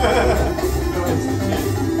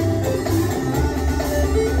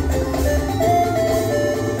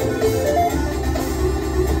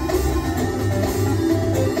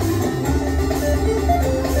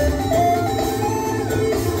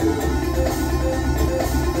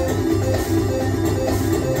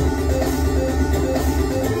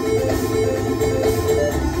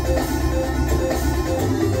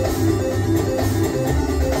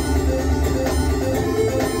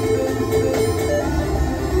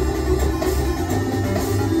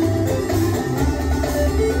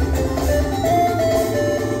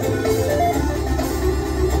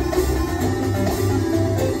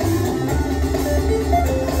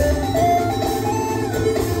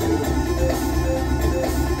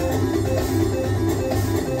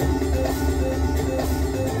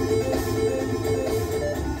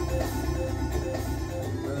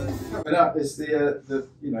 Up is the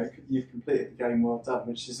you've completed the game, well done,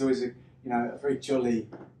 which is always a very jolly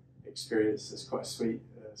experience. It's quite a sweet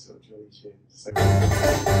sort of jolly tune. So.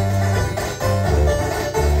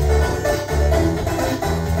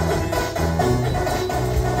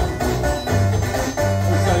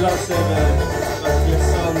 Also lots of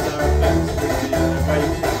glissando effects with the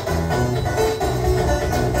wave.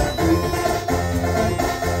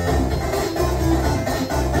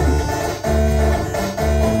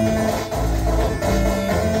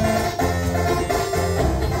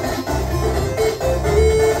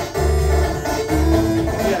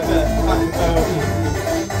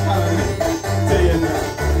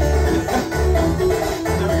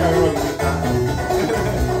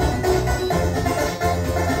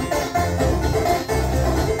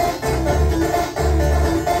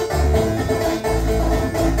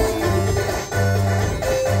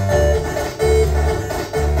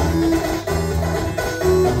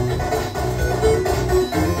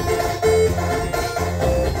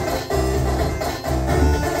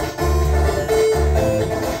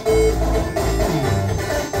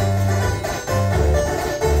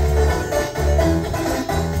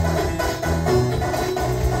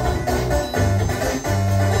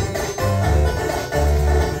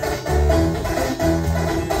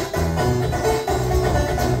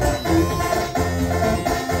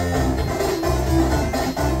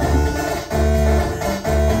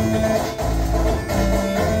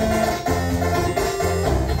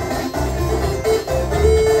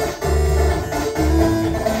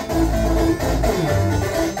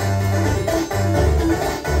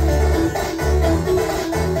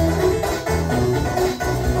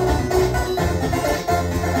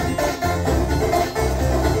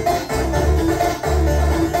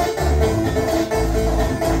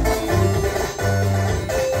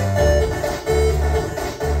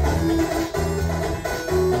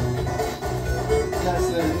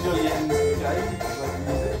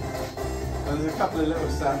 There's a couple of little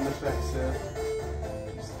sound effects here,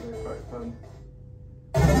 just quite fun.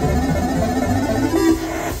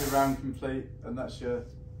 It's a round complete, and that's your.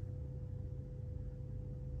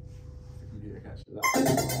 The computer catches that.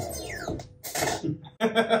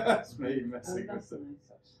 That's me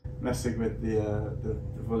messing with the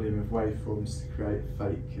volume of waveforms to create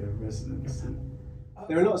fake resonance.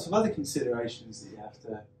 There are lots of other considerations that you have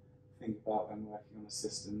to think about when working on a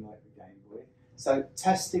system like the Game Boy. So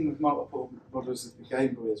testing with multiple models of the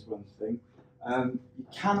Game Boy is one thing. You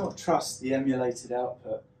cannot trust the emulated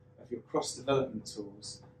output of your cross-development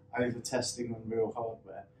tools over testing on real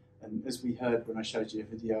hardware. And as we heard when I showed you a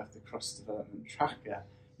video of the cross-development tracker,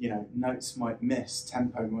 you know, notes might miss,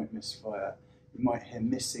 tempo might misfire, you might hear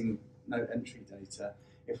missing note entry data.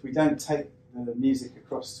 If we don't take the music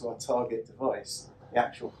across to our target device, the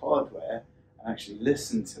actual hardware, and actually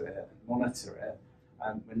listen to it and monitor it,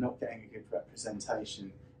 we're not getting a good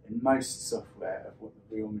representation in most software of what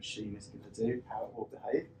the real machine is going to do, how it will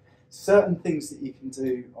behave. Certain things that you can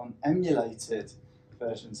do on emulated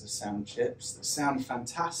versions of sound chips that sound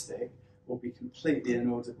fantastic will be completely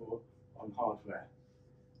inaudible on hardware,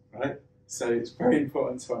 right? So it's very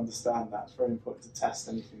important to understand that. It's very important to test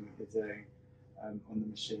anything that you're doing on the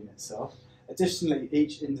machine itself. Additionally,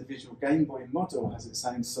 each individual Game Boy model has its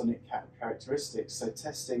own sonic characteristics, so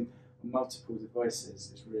testing on multiple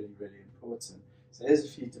devices is really, really important. So here's a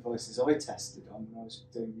few devices I tested on when I was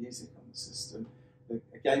doing music on the system.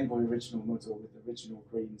 A Game Boy original model with the original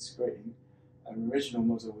green screen, an original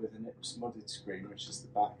model with an IPS modded screen, which is the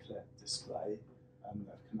backlit display that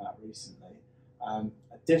have come out recently.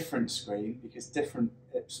 A different screen, because different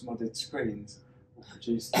IPS modded screens will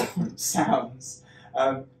produce different sounds.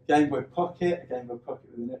 Game Boy Pocket, a Game Boy Pocket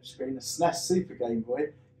with an IPS screen, a SNES Super Game Boy,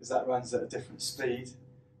 because that runs at a different speed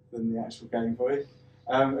than the actual Game Boy.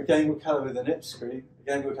 A Game Boy Color with an IPS screen, a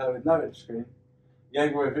Game Boy Color with no IPS screen, a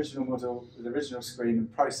Game Boy original model with original screen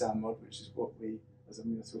and Pro Sound mod, which is what we, as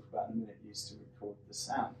I'm going to talk about in a minute, used to record the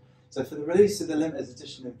sound. So for the release of the limited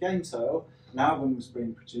edition of Game Tile, an album was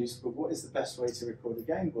being produced, but what is the best way to record a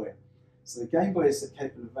Game Boy? So the Game Boy is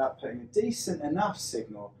capable of outputting a decent enough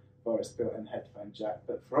signal via its built-in headphone jack,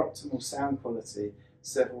 but for optimal sound quality,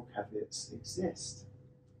 several caveats exist.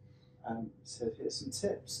 So here's some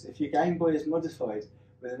tips. If your Game Boy is modified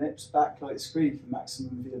with an IPS backlight screen for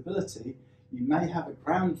maximum viewability, you may have a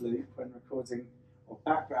ground loop when recording or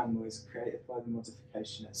background noise created by the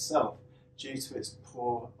modification itself due to its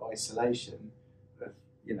poor isolation of,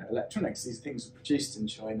 you know, electronics. These things are produced in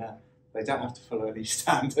China, they don't have to follow any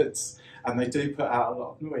standards, and they do put out a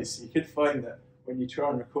lot of noise. So you could find that when you try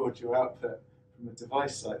and record your output from a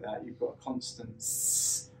device like that, you've got a constant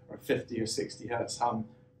or 50 or 60 hertz hum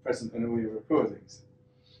present in all your recordings.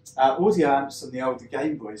 Audio amps on the older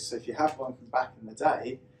Game Boys, so if you have one from back in the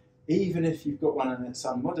day, even if you've got one and it's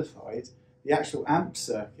unmodified, the actual amp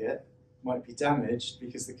circuit might be damaged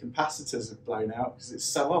because the capacitors have blown out because it's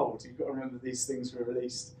so old. You've got to remember these things were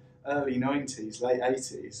released early 90s, late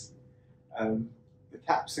 80s. The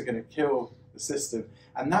caps are going to kill the system,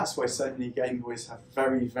 and that's why so many Game Boys have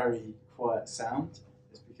very, very quiet sound.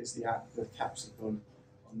 It's because the caps have gone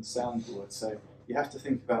on the soundboard. So you have to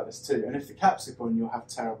think about this too. And if the caps are gone, you'll have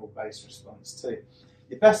terrible bass response too.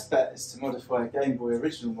 Your best bet is to modify a Game Boy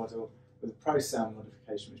original model with a Pro Sound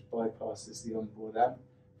modification which bypasses the onboard amp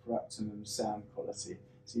for optimum sound quality.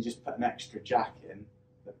 So you just put an extra jack in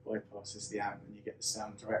that bypasses the amp and you get the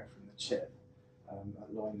sound direct from the chip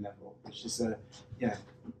at line level, which is a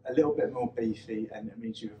little bit more beefy, and it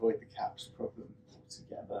means you avoid the caps problem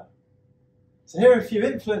altogether. So here are a few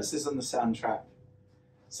influences on the soundtrack.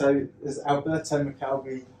 So there's Alberto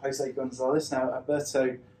Macalbi, Jose Gonzalez. Now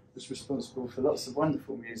Alberto was responsible for lots of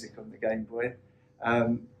wonderful music on the Game Boy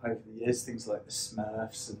over the years, things like the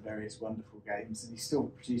Smurfs and various wonderful games, and he's still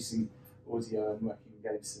producing audio and working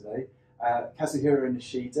in games today. Kazuhiro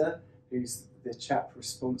Nishida, who's the chap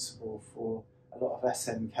responsible for a lot of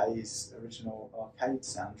SNK's original arcade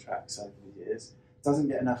soundtracks over the years, doesn't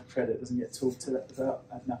get enough credit, doesn't get talked about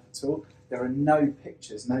enough at all. There are no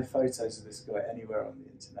pictures, no photos of this guy anywhere on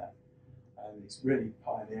the internet. He's really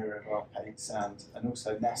pioneer of arcade sound and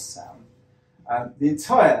also NES sound. The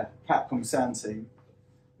entire Capcom sound team,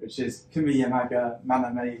 which is Kumi Yamaga,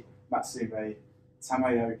 Manami Matsume,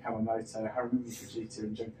 Tamayo Kawamoto, Harumi Fujita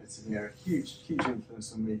and Junko Tamiya, a huge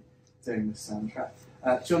influence on me doing this soundtrack.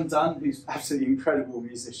 John Dunn, who's absolutely incredible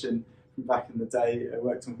musician from back in the day,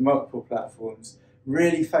 worked on multiple platforms,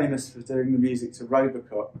 really famous for doing the music to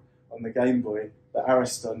Robocop on the Game Boy that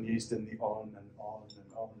Ariston used in the on and on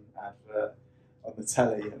and on advert on the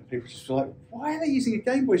telly, and people just were like, why are they using a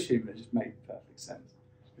Game Boy tune? It just made perfect sense.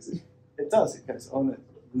 Because it does, it goes on, it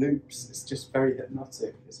loops, it's just very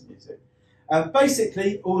hypnotic, as music.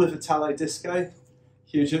 Basically, all of Italo Disco,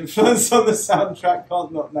 huge influence on the soundtrack,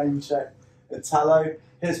 can't not name check Italo.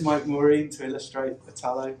 Here's Mike Maureen to illustrate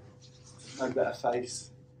Italo, no better face.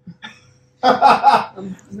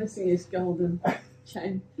 I'm missing his golden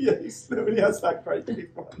chain. Yeah, he literally has that great big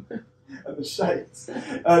one. And the shades.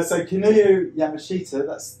 So Kinuyo Yamashita,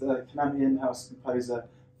 that's the Konami in-house composer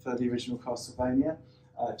for the original Castlevania.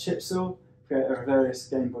 Chipsaw, creator of various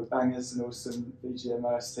Game Boy bangers and awesome BGM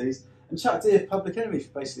OSTs. And Chuck D of Public Enemy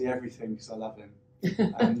for basically everything, because I love him.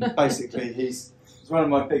 And basically, he's one of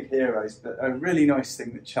my big heroes. But a really nice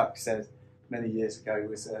thing that Chuck said many years ago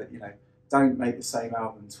was, you know, don't make the same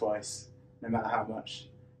album twice, no matter how much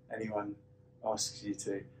anyone asks you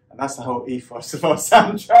to. And that's the whole ethos of our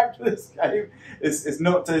soundtrack for this game. It's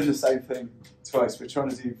not doing the same thing twice. We're trying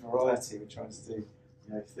to do variety. We're trying to do,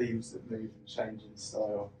 you know, themes that move and change in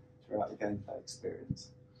style throughout the gameplay experience.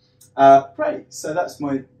 Great. So that's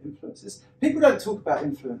my influences. People don't talk about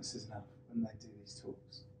influences enough when they do these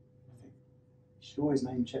talks. I think you should always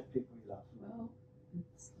name check people you love. Well,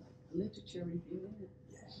 it's like a literature review,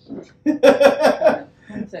 isn't it? Yeah.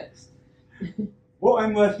 Context. What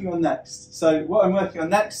I'm working on next. So what I'm working on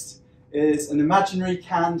next is an imaginary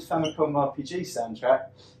canned Famicom RPG soundtrack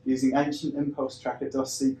using ancient impulse tracker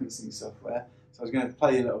DOS sequencing software. So I was going to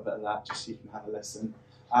play you a little bit of that just so you can have a listen.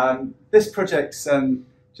 This project's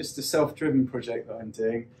just a self-driven project that I'm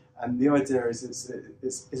doing, and the idea is it's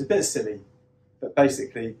a bit silly, but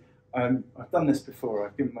basically I've done this before.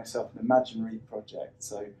 I've given myself an imaginary project.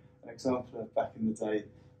 So an example of back in the day,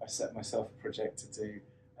 I set myself a project to do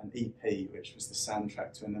an EP, which was the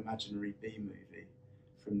soundtrack to an imaginary B-movie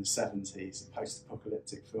from the 70s, a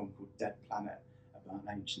post-apocalyptic film called Dead Planet, about an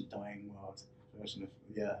ancient dying world version of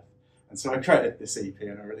the Earth. And so I created this EP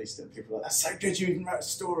and I released it, and people were like, that's so good, you even wrote a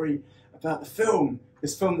story about the film,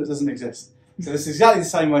 this film that doesn't exist. So it's exactly the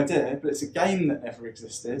same idea, but it's a game that never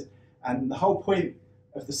existed, and the whole point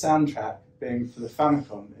of the soundtrack being for the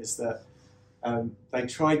Famicom is that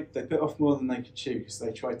they bit off more than they could chew, because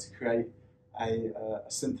they tried to create a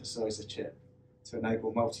synthesizer chip to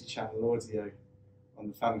enable multi-channel audio on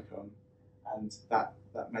the Famicom, and that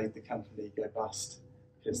made the company go bust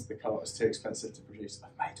because the cart was too expensive to produce.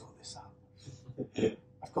 I've made all this up.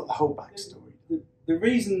 I've got the whole backstory. The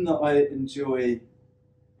reason that I enjoy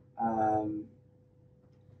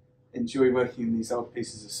working in these old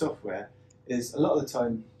pieces of software is a lot of the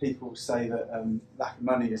time people say that lack of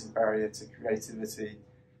money is a barrier to creativity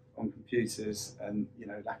on computers, and you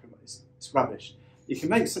know, lack of money, it's rubbish. You can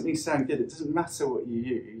make something sound good. It doesn't matter what you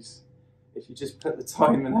use if you just put the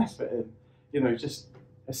time and effort in. You know, just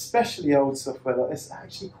especially old software like this,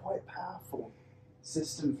 actually quite powerful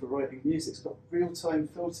system for writing music. It's got real-time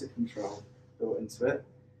filter control built into it.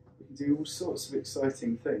 You can do all sorts of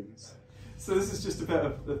exciting things. So this is just a bit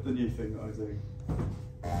of the new thing that I do.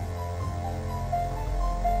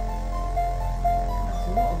 That's a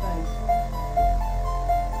lot of bass.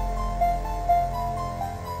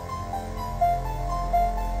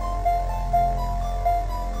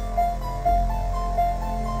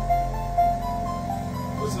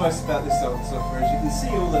 What's nice about this old software is you can see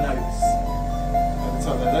all the notes at the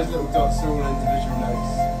top there. Those little dots are all individual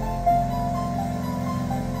notes.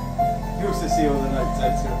 You also see all the note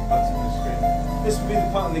data at the bottom of the screen. This would be the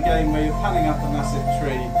part of the game where you're panning up a massive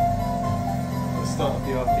tree at the start of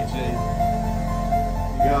the RPG.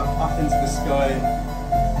 You go up into the sky,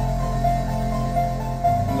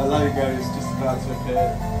 and the logo is just about to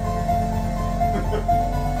appear.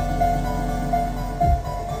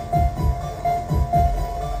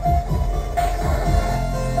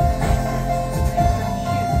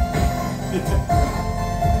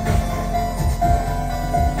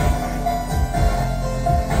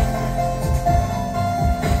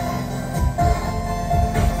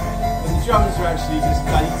 Drums are actually just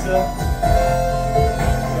data.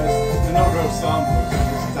 They're not real samples, they're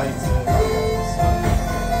just data.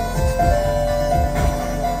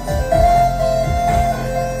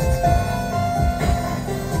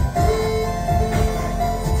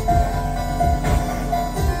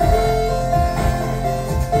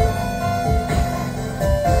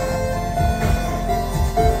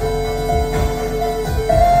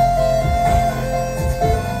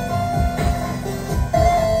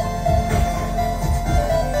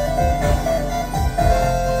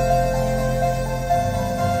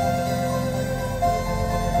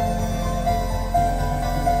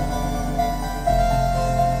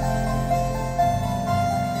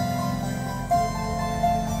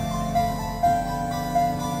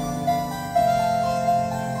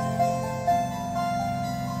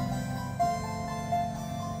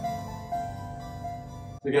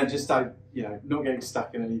 Again, just don't, you know, not getting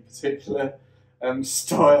stuck in any particular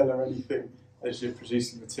style or anything as you're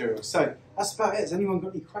producing material. So that's about it. Has anyone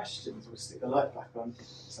got any questions? We'll stick the light back on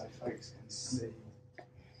so folks can see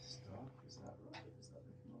stuff. Is that right? Is that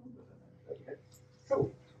looking on? There we go.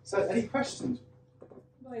 Cool. So any questions?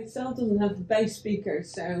 Well, itself doesn't have the bass speaker,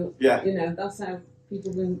 so Yeah. you know, that's how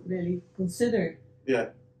people wouldn't really consider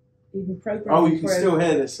even programming. Oh, you can for still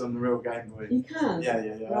hear this on the real Game Boy. You can. Yeah.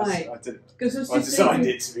 Right. I did. Because I designed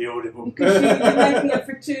it to be audible. Because you're making it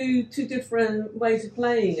for two different ways of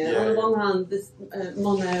playing it. Yeah, On the yeah. one hand, this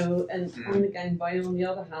mono and on the Game Boy, and on the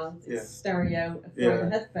other hand, it's stereo for the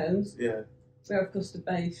headphones. Yeah. Where of course the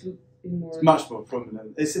bass would be more. It's much more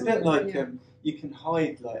prominent. It's a bit like Yeah. you can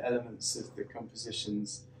hide like elements of the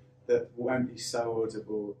compositions that won't be so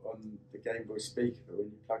audible on the Game Boy speaker, but when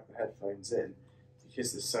you plug the headphones in,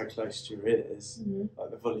 because they're so close to your ears,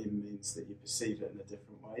 like the volume means that you perceive it in a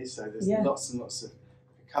different way. So there's lots and lots of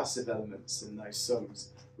percussive elements in those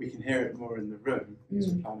songs. We can hear it more in the room because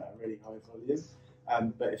we're playing at a really high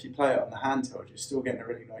volume. But if you play it on the handheld, you're still getting a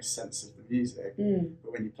really nice sense of the music.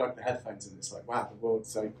 But when you plug the headphones in, it's like, wow, the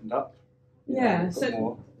world's opened up. Yeah,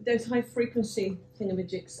 so those high frequency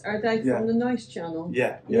thingamajigs, are they from the noise channel?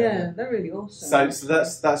 Yeah, they're really awesome. So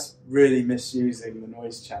that's really misusing the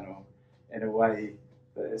noise channel in a way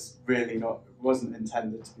that is really not, wasn't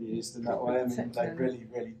intended to be used in that way. I mean, they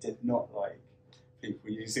really did not like people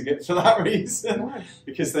using it for that reason,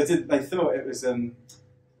 because they thought it was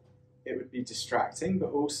it would be distracting,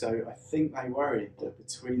 but also I think they worried that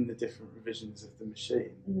between the different revisions of the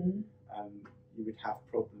machine, you would have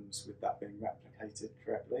problems with that being replicated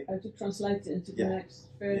correctly. How to translate it into the next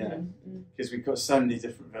version. Because we've got so many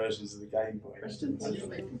different versions of the Game Boy. When you're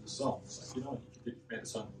making the songs, like, you make the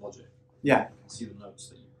song in Logic. Yeah. You can see the notes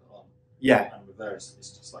that you put on. Yeah. And with theirs,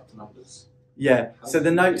 it's just like numbers. Yeah. So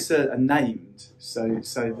the notes are named. So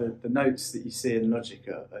the notes that you see in Logic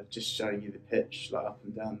are just showing you the pitch, like up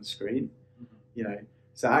and down the screen. You know.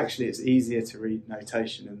 So actually, it's easier to read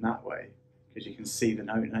notation in that way because you can see the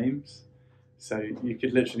note names. So you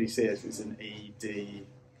could literally see if it's an E, D,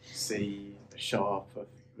 C, a sharp.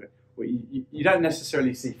 You don't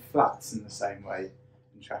necessarily see flats in the same way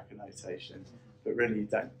in tracker notation, but really you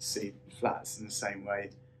don't see flats in the same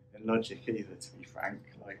way in Logic either, to be frank.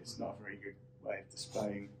 Like, it's not a very good way of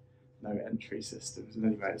displaying note entry systems. And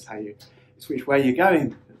anyway, it's which way you're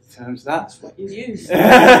going in terms of that. That's what you use.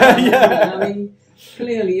 Yeah. I mean,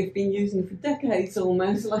 clearly you've been using it for decades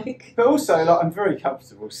almost, like. But also, like, I'm very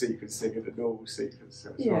comfortable sequencing in a normal sequence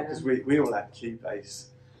as well, because we all had Cubase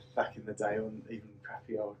back in the day on even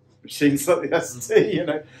crappy old machines like the ST, you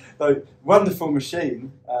know. Like, wonderful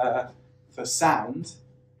machine for sound,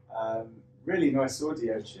 really nice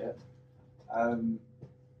audio chip,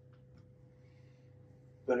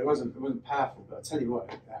 but it wasn't powerful. But I tell you what,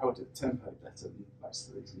 it held its tempo better than most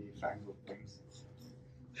of these newfangled things.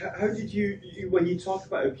 How did you when you talk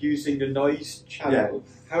about abusing the noise channel,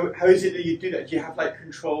 how is it that you do that? Do you have like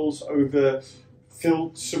controls over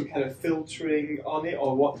some kind of filtering on it,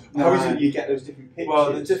 or what? How is it you get those different pitches?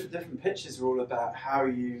 Well, the different pitches are all about how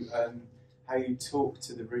you talk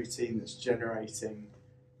to the routine that's generating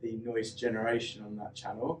the noise generation on that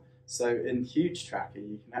channel. So in Huge Tracker,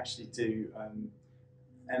 you can actually do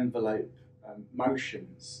envelope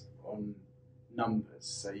motions on numbers.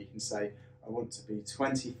 So you can say, I want to be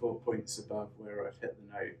 24 points above where I've hit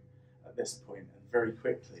the note at this point, and very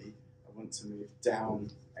quickly I want to move down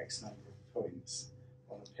X number of points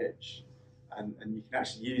on a pitch. And you can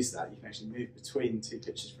actually use that. You can actually move between two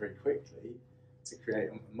pitches very quickly to create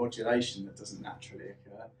a modulation that doesn't naturally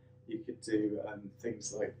occur. You could do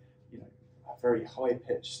things like, a very high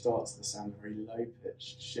pitch starts the sound, a very low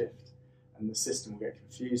pitched shift, and the system will get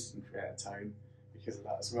confused and create a tone because of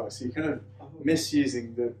that as well. So you're kind of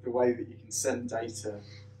misusing the way that you can send data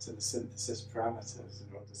to the synthesis parameters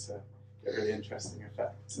in order to get really interesting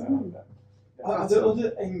effects out of it. Are there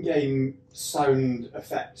other in-game sound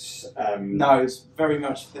effects? No, it's very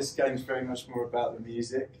much, this game's very much more about the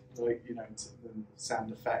music, like, the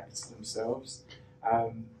sound effects themselves.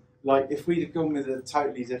 Like, if we'd have gone with a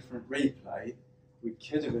totally different replay, we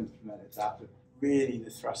could have implemented that, but really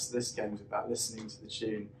the thrust of this game is about listening to the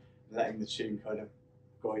tune, letting the tune kind of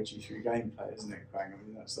guide you through gameplay, isn't it, Quang? I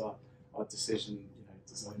mean, that's our decision,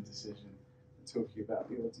 design decision, talking about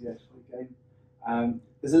the audio for the game.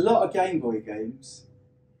 There's a lot of Game Boy games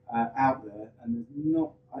out there, and there's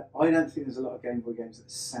not. I don't think there's a lot of Game Boy games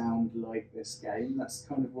that sound like this game. That's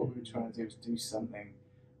kind of what we were trying to do, is do something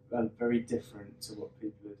very different to what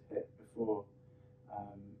people had hit before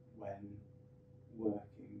when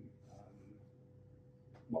working,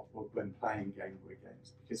 when playing Game Boy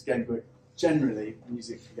games. Because Game Boy, generally,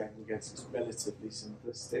 music for Game Boy games is relatively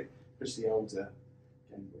simplistic, especially older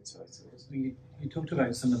Game Boy titles. You talked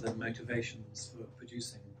about some of the motivations for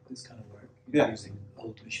producing this kind of work, using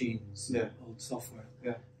old machines, old software.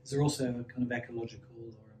 Yeah. Is there also a kind of ecological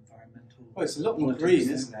or environmental? Well, it's a lot more green,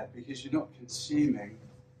 isn't it? Because you're not consuming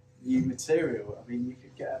new material. I mean, you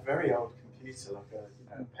could get a very old computer, like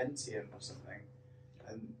a Pentium or something,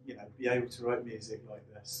 and be able to write music like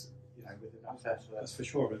this, with enough effort. That's for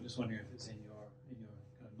sure. But I'm just wondering if it's in your kind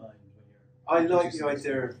of mind when you're. I like the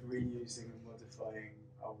idea of reusing and modifying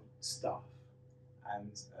old stuff,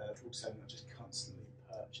 and also not just constantly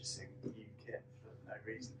purchasing new kit for no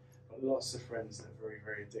reason. But lots of friends that are very,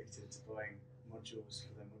 very addicted to buying modules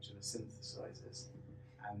for their modular synthesizers,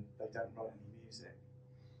 and they don't write any music.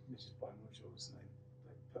 They just buy modules and they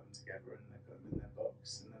put them together and they put them in their box,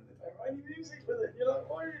 and then they don't write any music with it. You're like,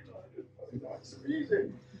 why are you trying to just write some music?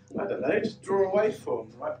 I don't know, just draw a waveform,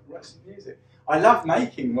 write some music. I love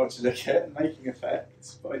making modular kit and making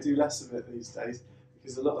effects, but I do less of it these days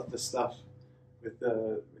because a lot of the stuff with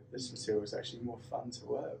this material is actually more fun to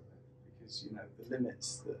work with, because the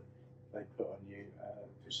limits that they put on you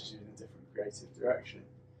pushes you in a different creative direction.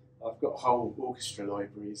 I've got whole orchestra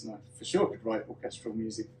libraries, and I for sure could write orchestral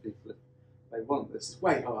music for people if they want. This is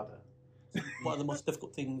way harder. What are the most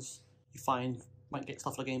difficult things you find might get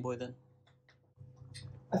stuff like Game Boy then?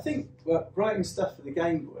 I think writing stuff for the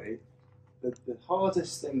Game Boy, the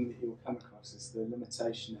hardest thing that you'll come across is the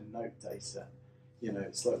limitation in note data.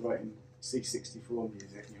 It's like writing C64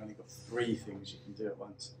 music, and you've only got 3 things you can do at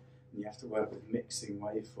once, and you have to work with mixing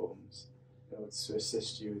waveforms in order to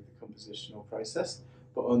assist you with the compositional process.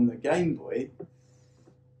 But on the Game Boy,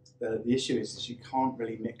 the issue is you can't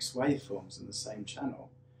really mix waveforms on the same channel.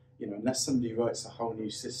 Unless somebody writes a whole new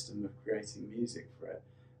system of creating music for it,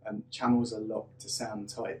 channels are locked to sound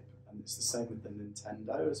type, and it's the same with the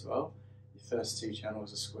Nintendo as well. Your first 2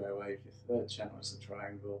 channels are square wave, your 3rd channel is a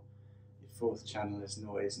triangle, your 4th channel is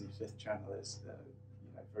noise, and your 5th channel is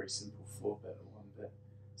very simple 4-bit or 1-bit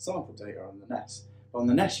sample data on the NES. But on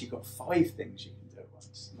the NES you've got 5 things you can do at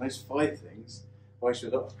once, and those 5 things buys you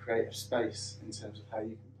a lot of creative space in terms of how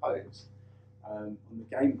you compose. On the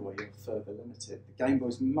Game Boy you're further limited. The Game Boy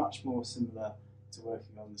is much more similar to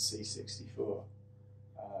working on the C64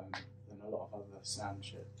 than a lot of other sound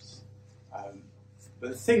chips. But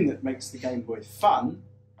the thing that makes the Game Boy fun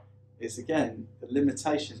is, again, the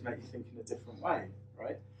limitations make you think in a different way,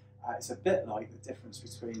 right? It's a bit like the difference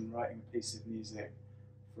between writing a piece of music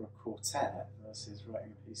for a quartet versus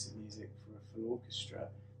writing a piece of music for a full orchestra.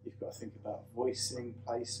 You've got to think about voicing,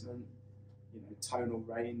 placement, tonal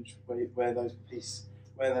range, where those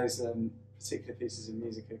particular pieces of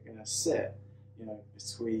music are going to sit,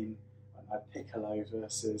 between a piccolo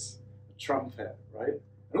versus a trumpet, right?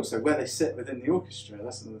 And also where they sit within the orchestra.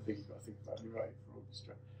 That's another thing you've got to think about when you're writing for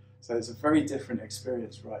orchestra. So it's a very different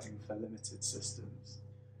experience writing for limited systems.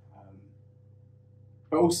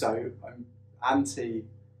 But also, I'm anti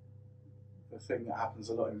the thing that happens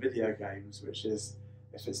a lot in video games, which is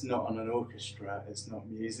if it's not on an orchestra, it's not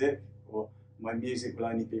music, or my music will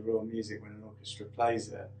only be real music when an orchestra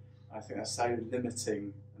plays it. I think that's so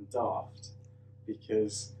limiting and daft,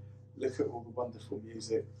 because look at all the wonderful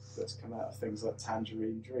music that's come out of things like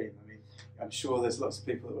Tangerine Dream. I mean, I'm sure there's lots of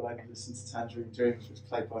people that will only listen to Tangerine Dream which was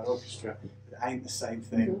played by an orchestra, but it ain't the same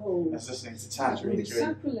thing as listening to Tangerine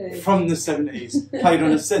Dream from the 70s, played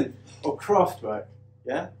on a synth, or Kraftwerk,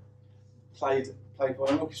 yeah? Played by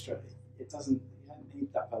an orchestra. It doesn't, you don't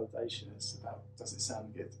need that validation. It's about, does it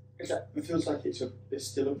sound good? It feels like it's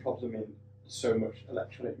still a problem in so much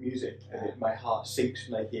electronic music, and my heart sinks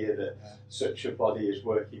when I hear that such a body is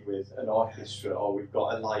working with an orchestra, or we've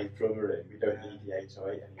got a live drummer in, we don't need the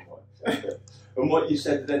 808 anymore. And what you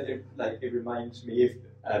said then, it reminds me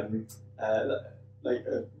of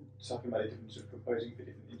talking about the difference of composing for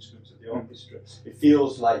different instruments of the orchestra. It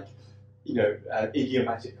feels like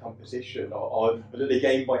idiomatic composition, or the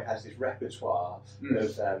Game Boy has this repertoire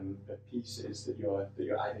of pieces that you're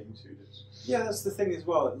adding to this. Yeah, that's the thing as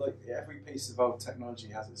well. Like every piece of old technology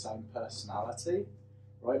has its own personality,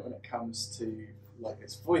 right? When it comes to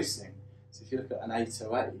its voicing. So if you look at an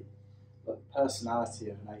 808, the personality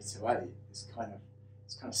of an 808 is kind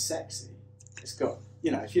of sexy. It's got,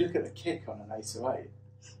 if you look at the kick on an 808,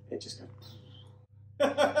 it just goes.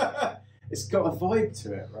 It's got a vibe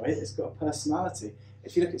to it, right? It's got a personality.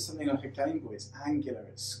 If you look at something like a Game Boy, it's angular,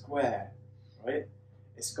 it's square, right?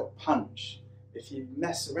 It's got punch. If you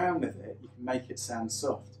mess around with it, you can make it sound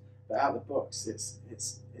soft. But out of the box, it's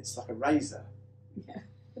like a razor,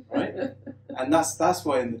 right? And that's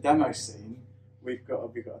why in the demo scene we've got a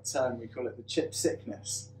term, we call it the chip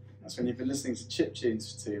sickness. That's when you've been listening to chip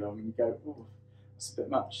tunes for too long and you go, oh, that's a bit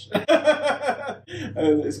much.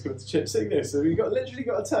 And it's called the chip sickness. So we've literally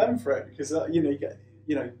got a term for it, because you get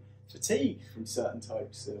fatigue from certain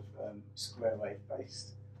types of square wave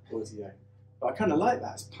based audio. But I kind of like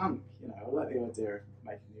that. It's punk. I like the idea of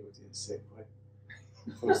making the audience sick by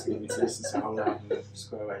forcing them to listen to a whole album of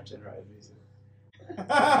square wave generated music.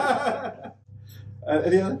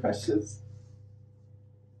 Any other questions?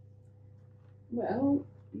 Well,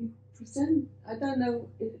 you present, I don't know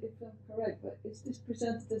if I'm correct, but is this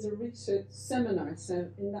presented as a research seminar? So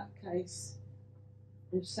in that case,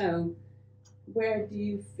 if so, where do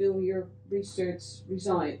you feel your research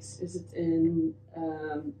resides? Is it in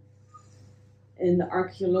the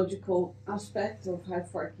archaeological aspect of how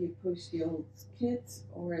far can you push the old kit,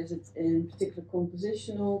 or is it in particular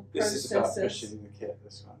compositional processes? This is about pushing the kit,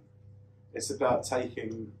 this one. It's about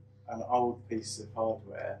taking an old piece of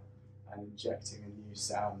hardware and injecting a new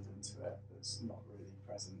sound into it that's not really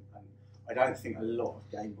present. And I don't think a lot of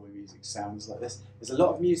Game Boy music sounds like this. There's a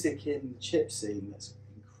lot of music in the chip scene that's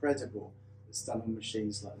incredible, that's done on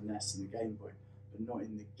machines like the NES and the Game Boy, but not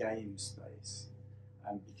in the game space.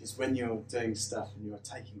 Because when you're doing stuff and you're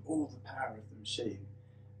taking all the power of the machine,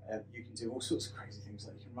 you can do all sorts of crazy things,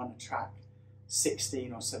 like you can run a track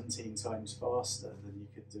 16 or 17 times faster than you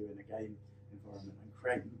could do in a game environment and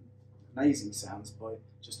create amazing sounds by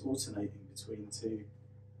just alternating between two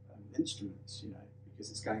instruments, you know, because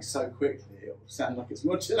it's going so quickly it will sound like it's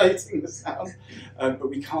modulating the sound. But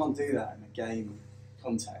we can't do that in a game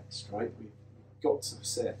context, right? We've got to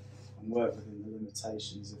sit and work within the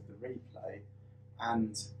limitations of the replay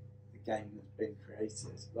and the game that's been created.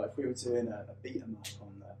 Like if we were doing a beat 'em up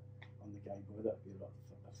on the Game Boy, that would be a lot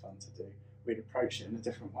of fun to do. We'd approach it in a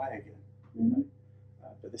different way again, you know.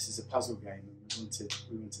 But this is a puzzle game, and we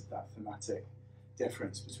wanted that thematic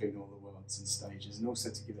difference between all the worlds and stages, and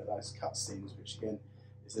also to give it those cutscenes, which again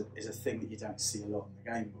is a thing that you don't see a lot on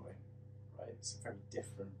the Game Boy. Right? It's a very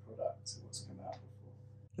different product to what's come out before.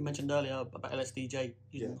 You mentioned earlier about LSDJ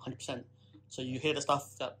using 100%. So you hear the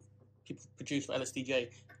stuff that people produce for LSDJ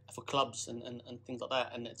for clubs and things like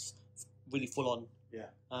that, and it's really full on. Yeah.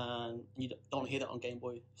 And you don't hear that on Game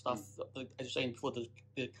Boy stuff. As you're saying before, the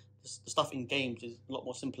stuff in games is a lot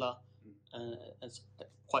more simpler and it's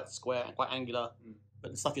quite square and quite angular.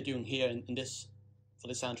 But the stuff you're doing here in this for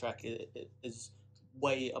the soundtrack is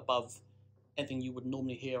way above anything you would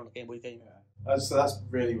normally hear on a Game Boy game. Yeah. So that's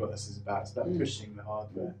really what this is about. It's about pushing the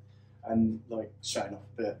hardware and like showing off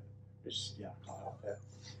a bit, which I can't help it.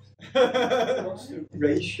 What's the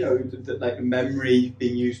ratio that like the memory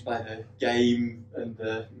being used by the game and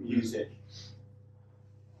the music?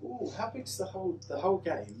 Oh, how big's the whole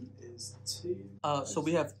game? Is 2. So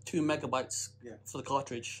we have 2 megabytes for the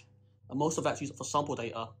cartridge, and most of that's used for sample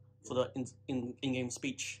data for the in-game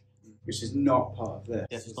speech, which is not part of this.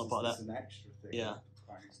 Yes, it's not part of that. It's an extra thing. Yeah.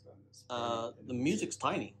 The music's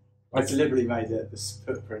tiny. I deliberately made this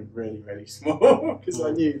footprint really, really small because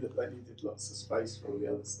I knew that they needed lots of space for all the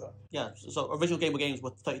other stuff. Yeah, so original Game Boy games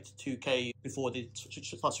were 32K before they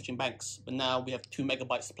start switching banks, but now we have 2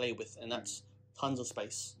 megabytes to play with, and that's tons of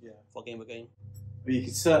space for a Game Boy game. But you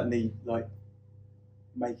could certainly like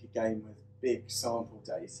make a game with big sample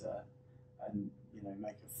data, and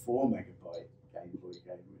make a 4 megabyte Game Boy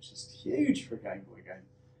game, which is huge for a Game Boy game,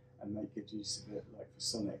 and make good use of it like for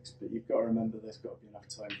Sonics. But you've got to remember there's got to be enough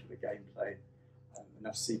time for the gameplay,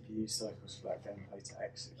 enough CPU cycles for that gameplay to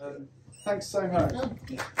execute. Thanks so much.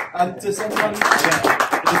 And does anyone?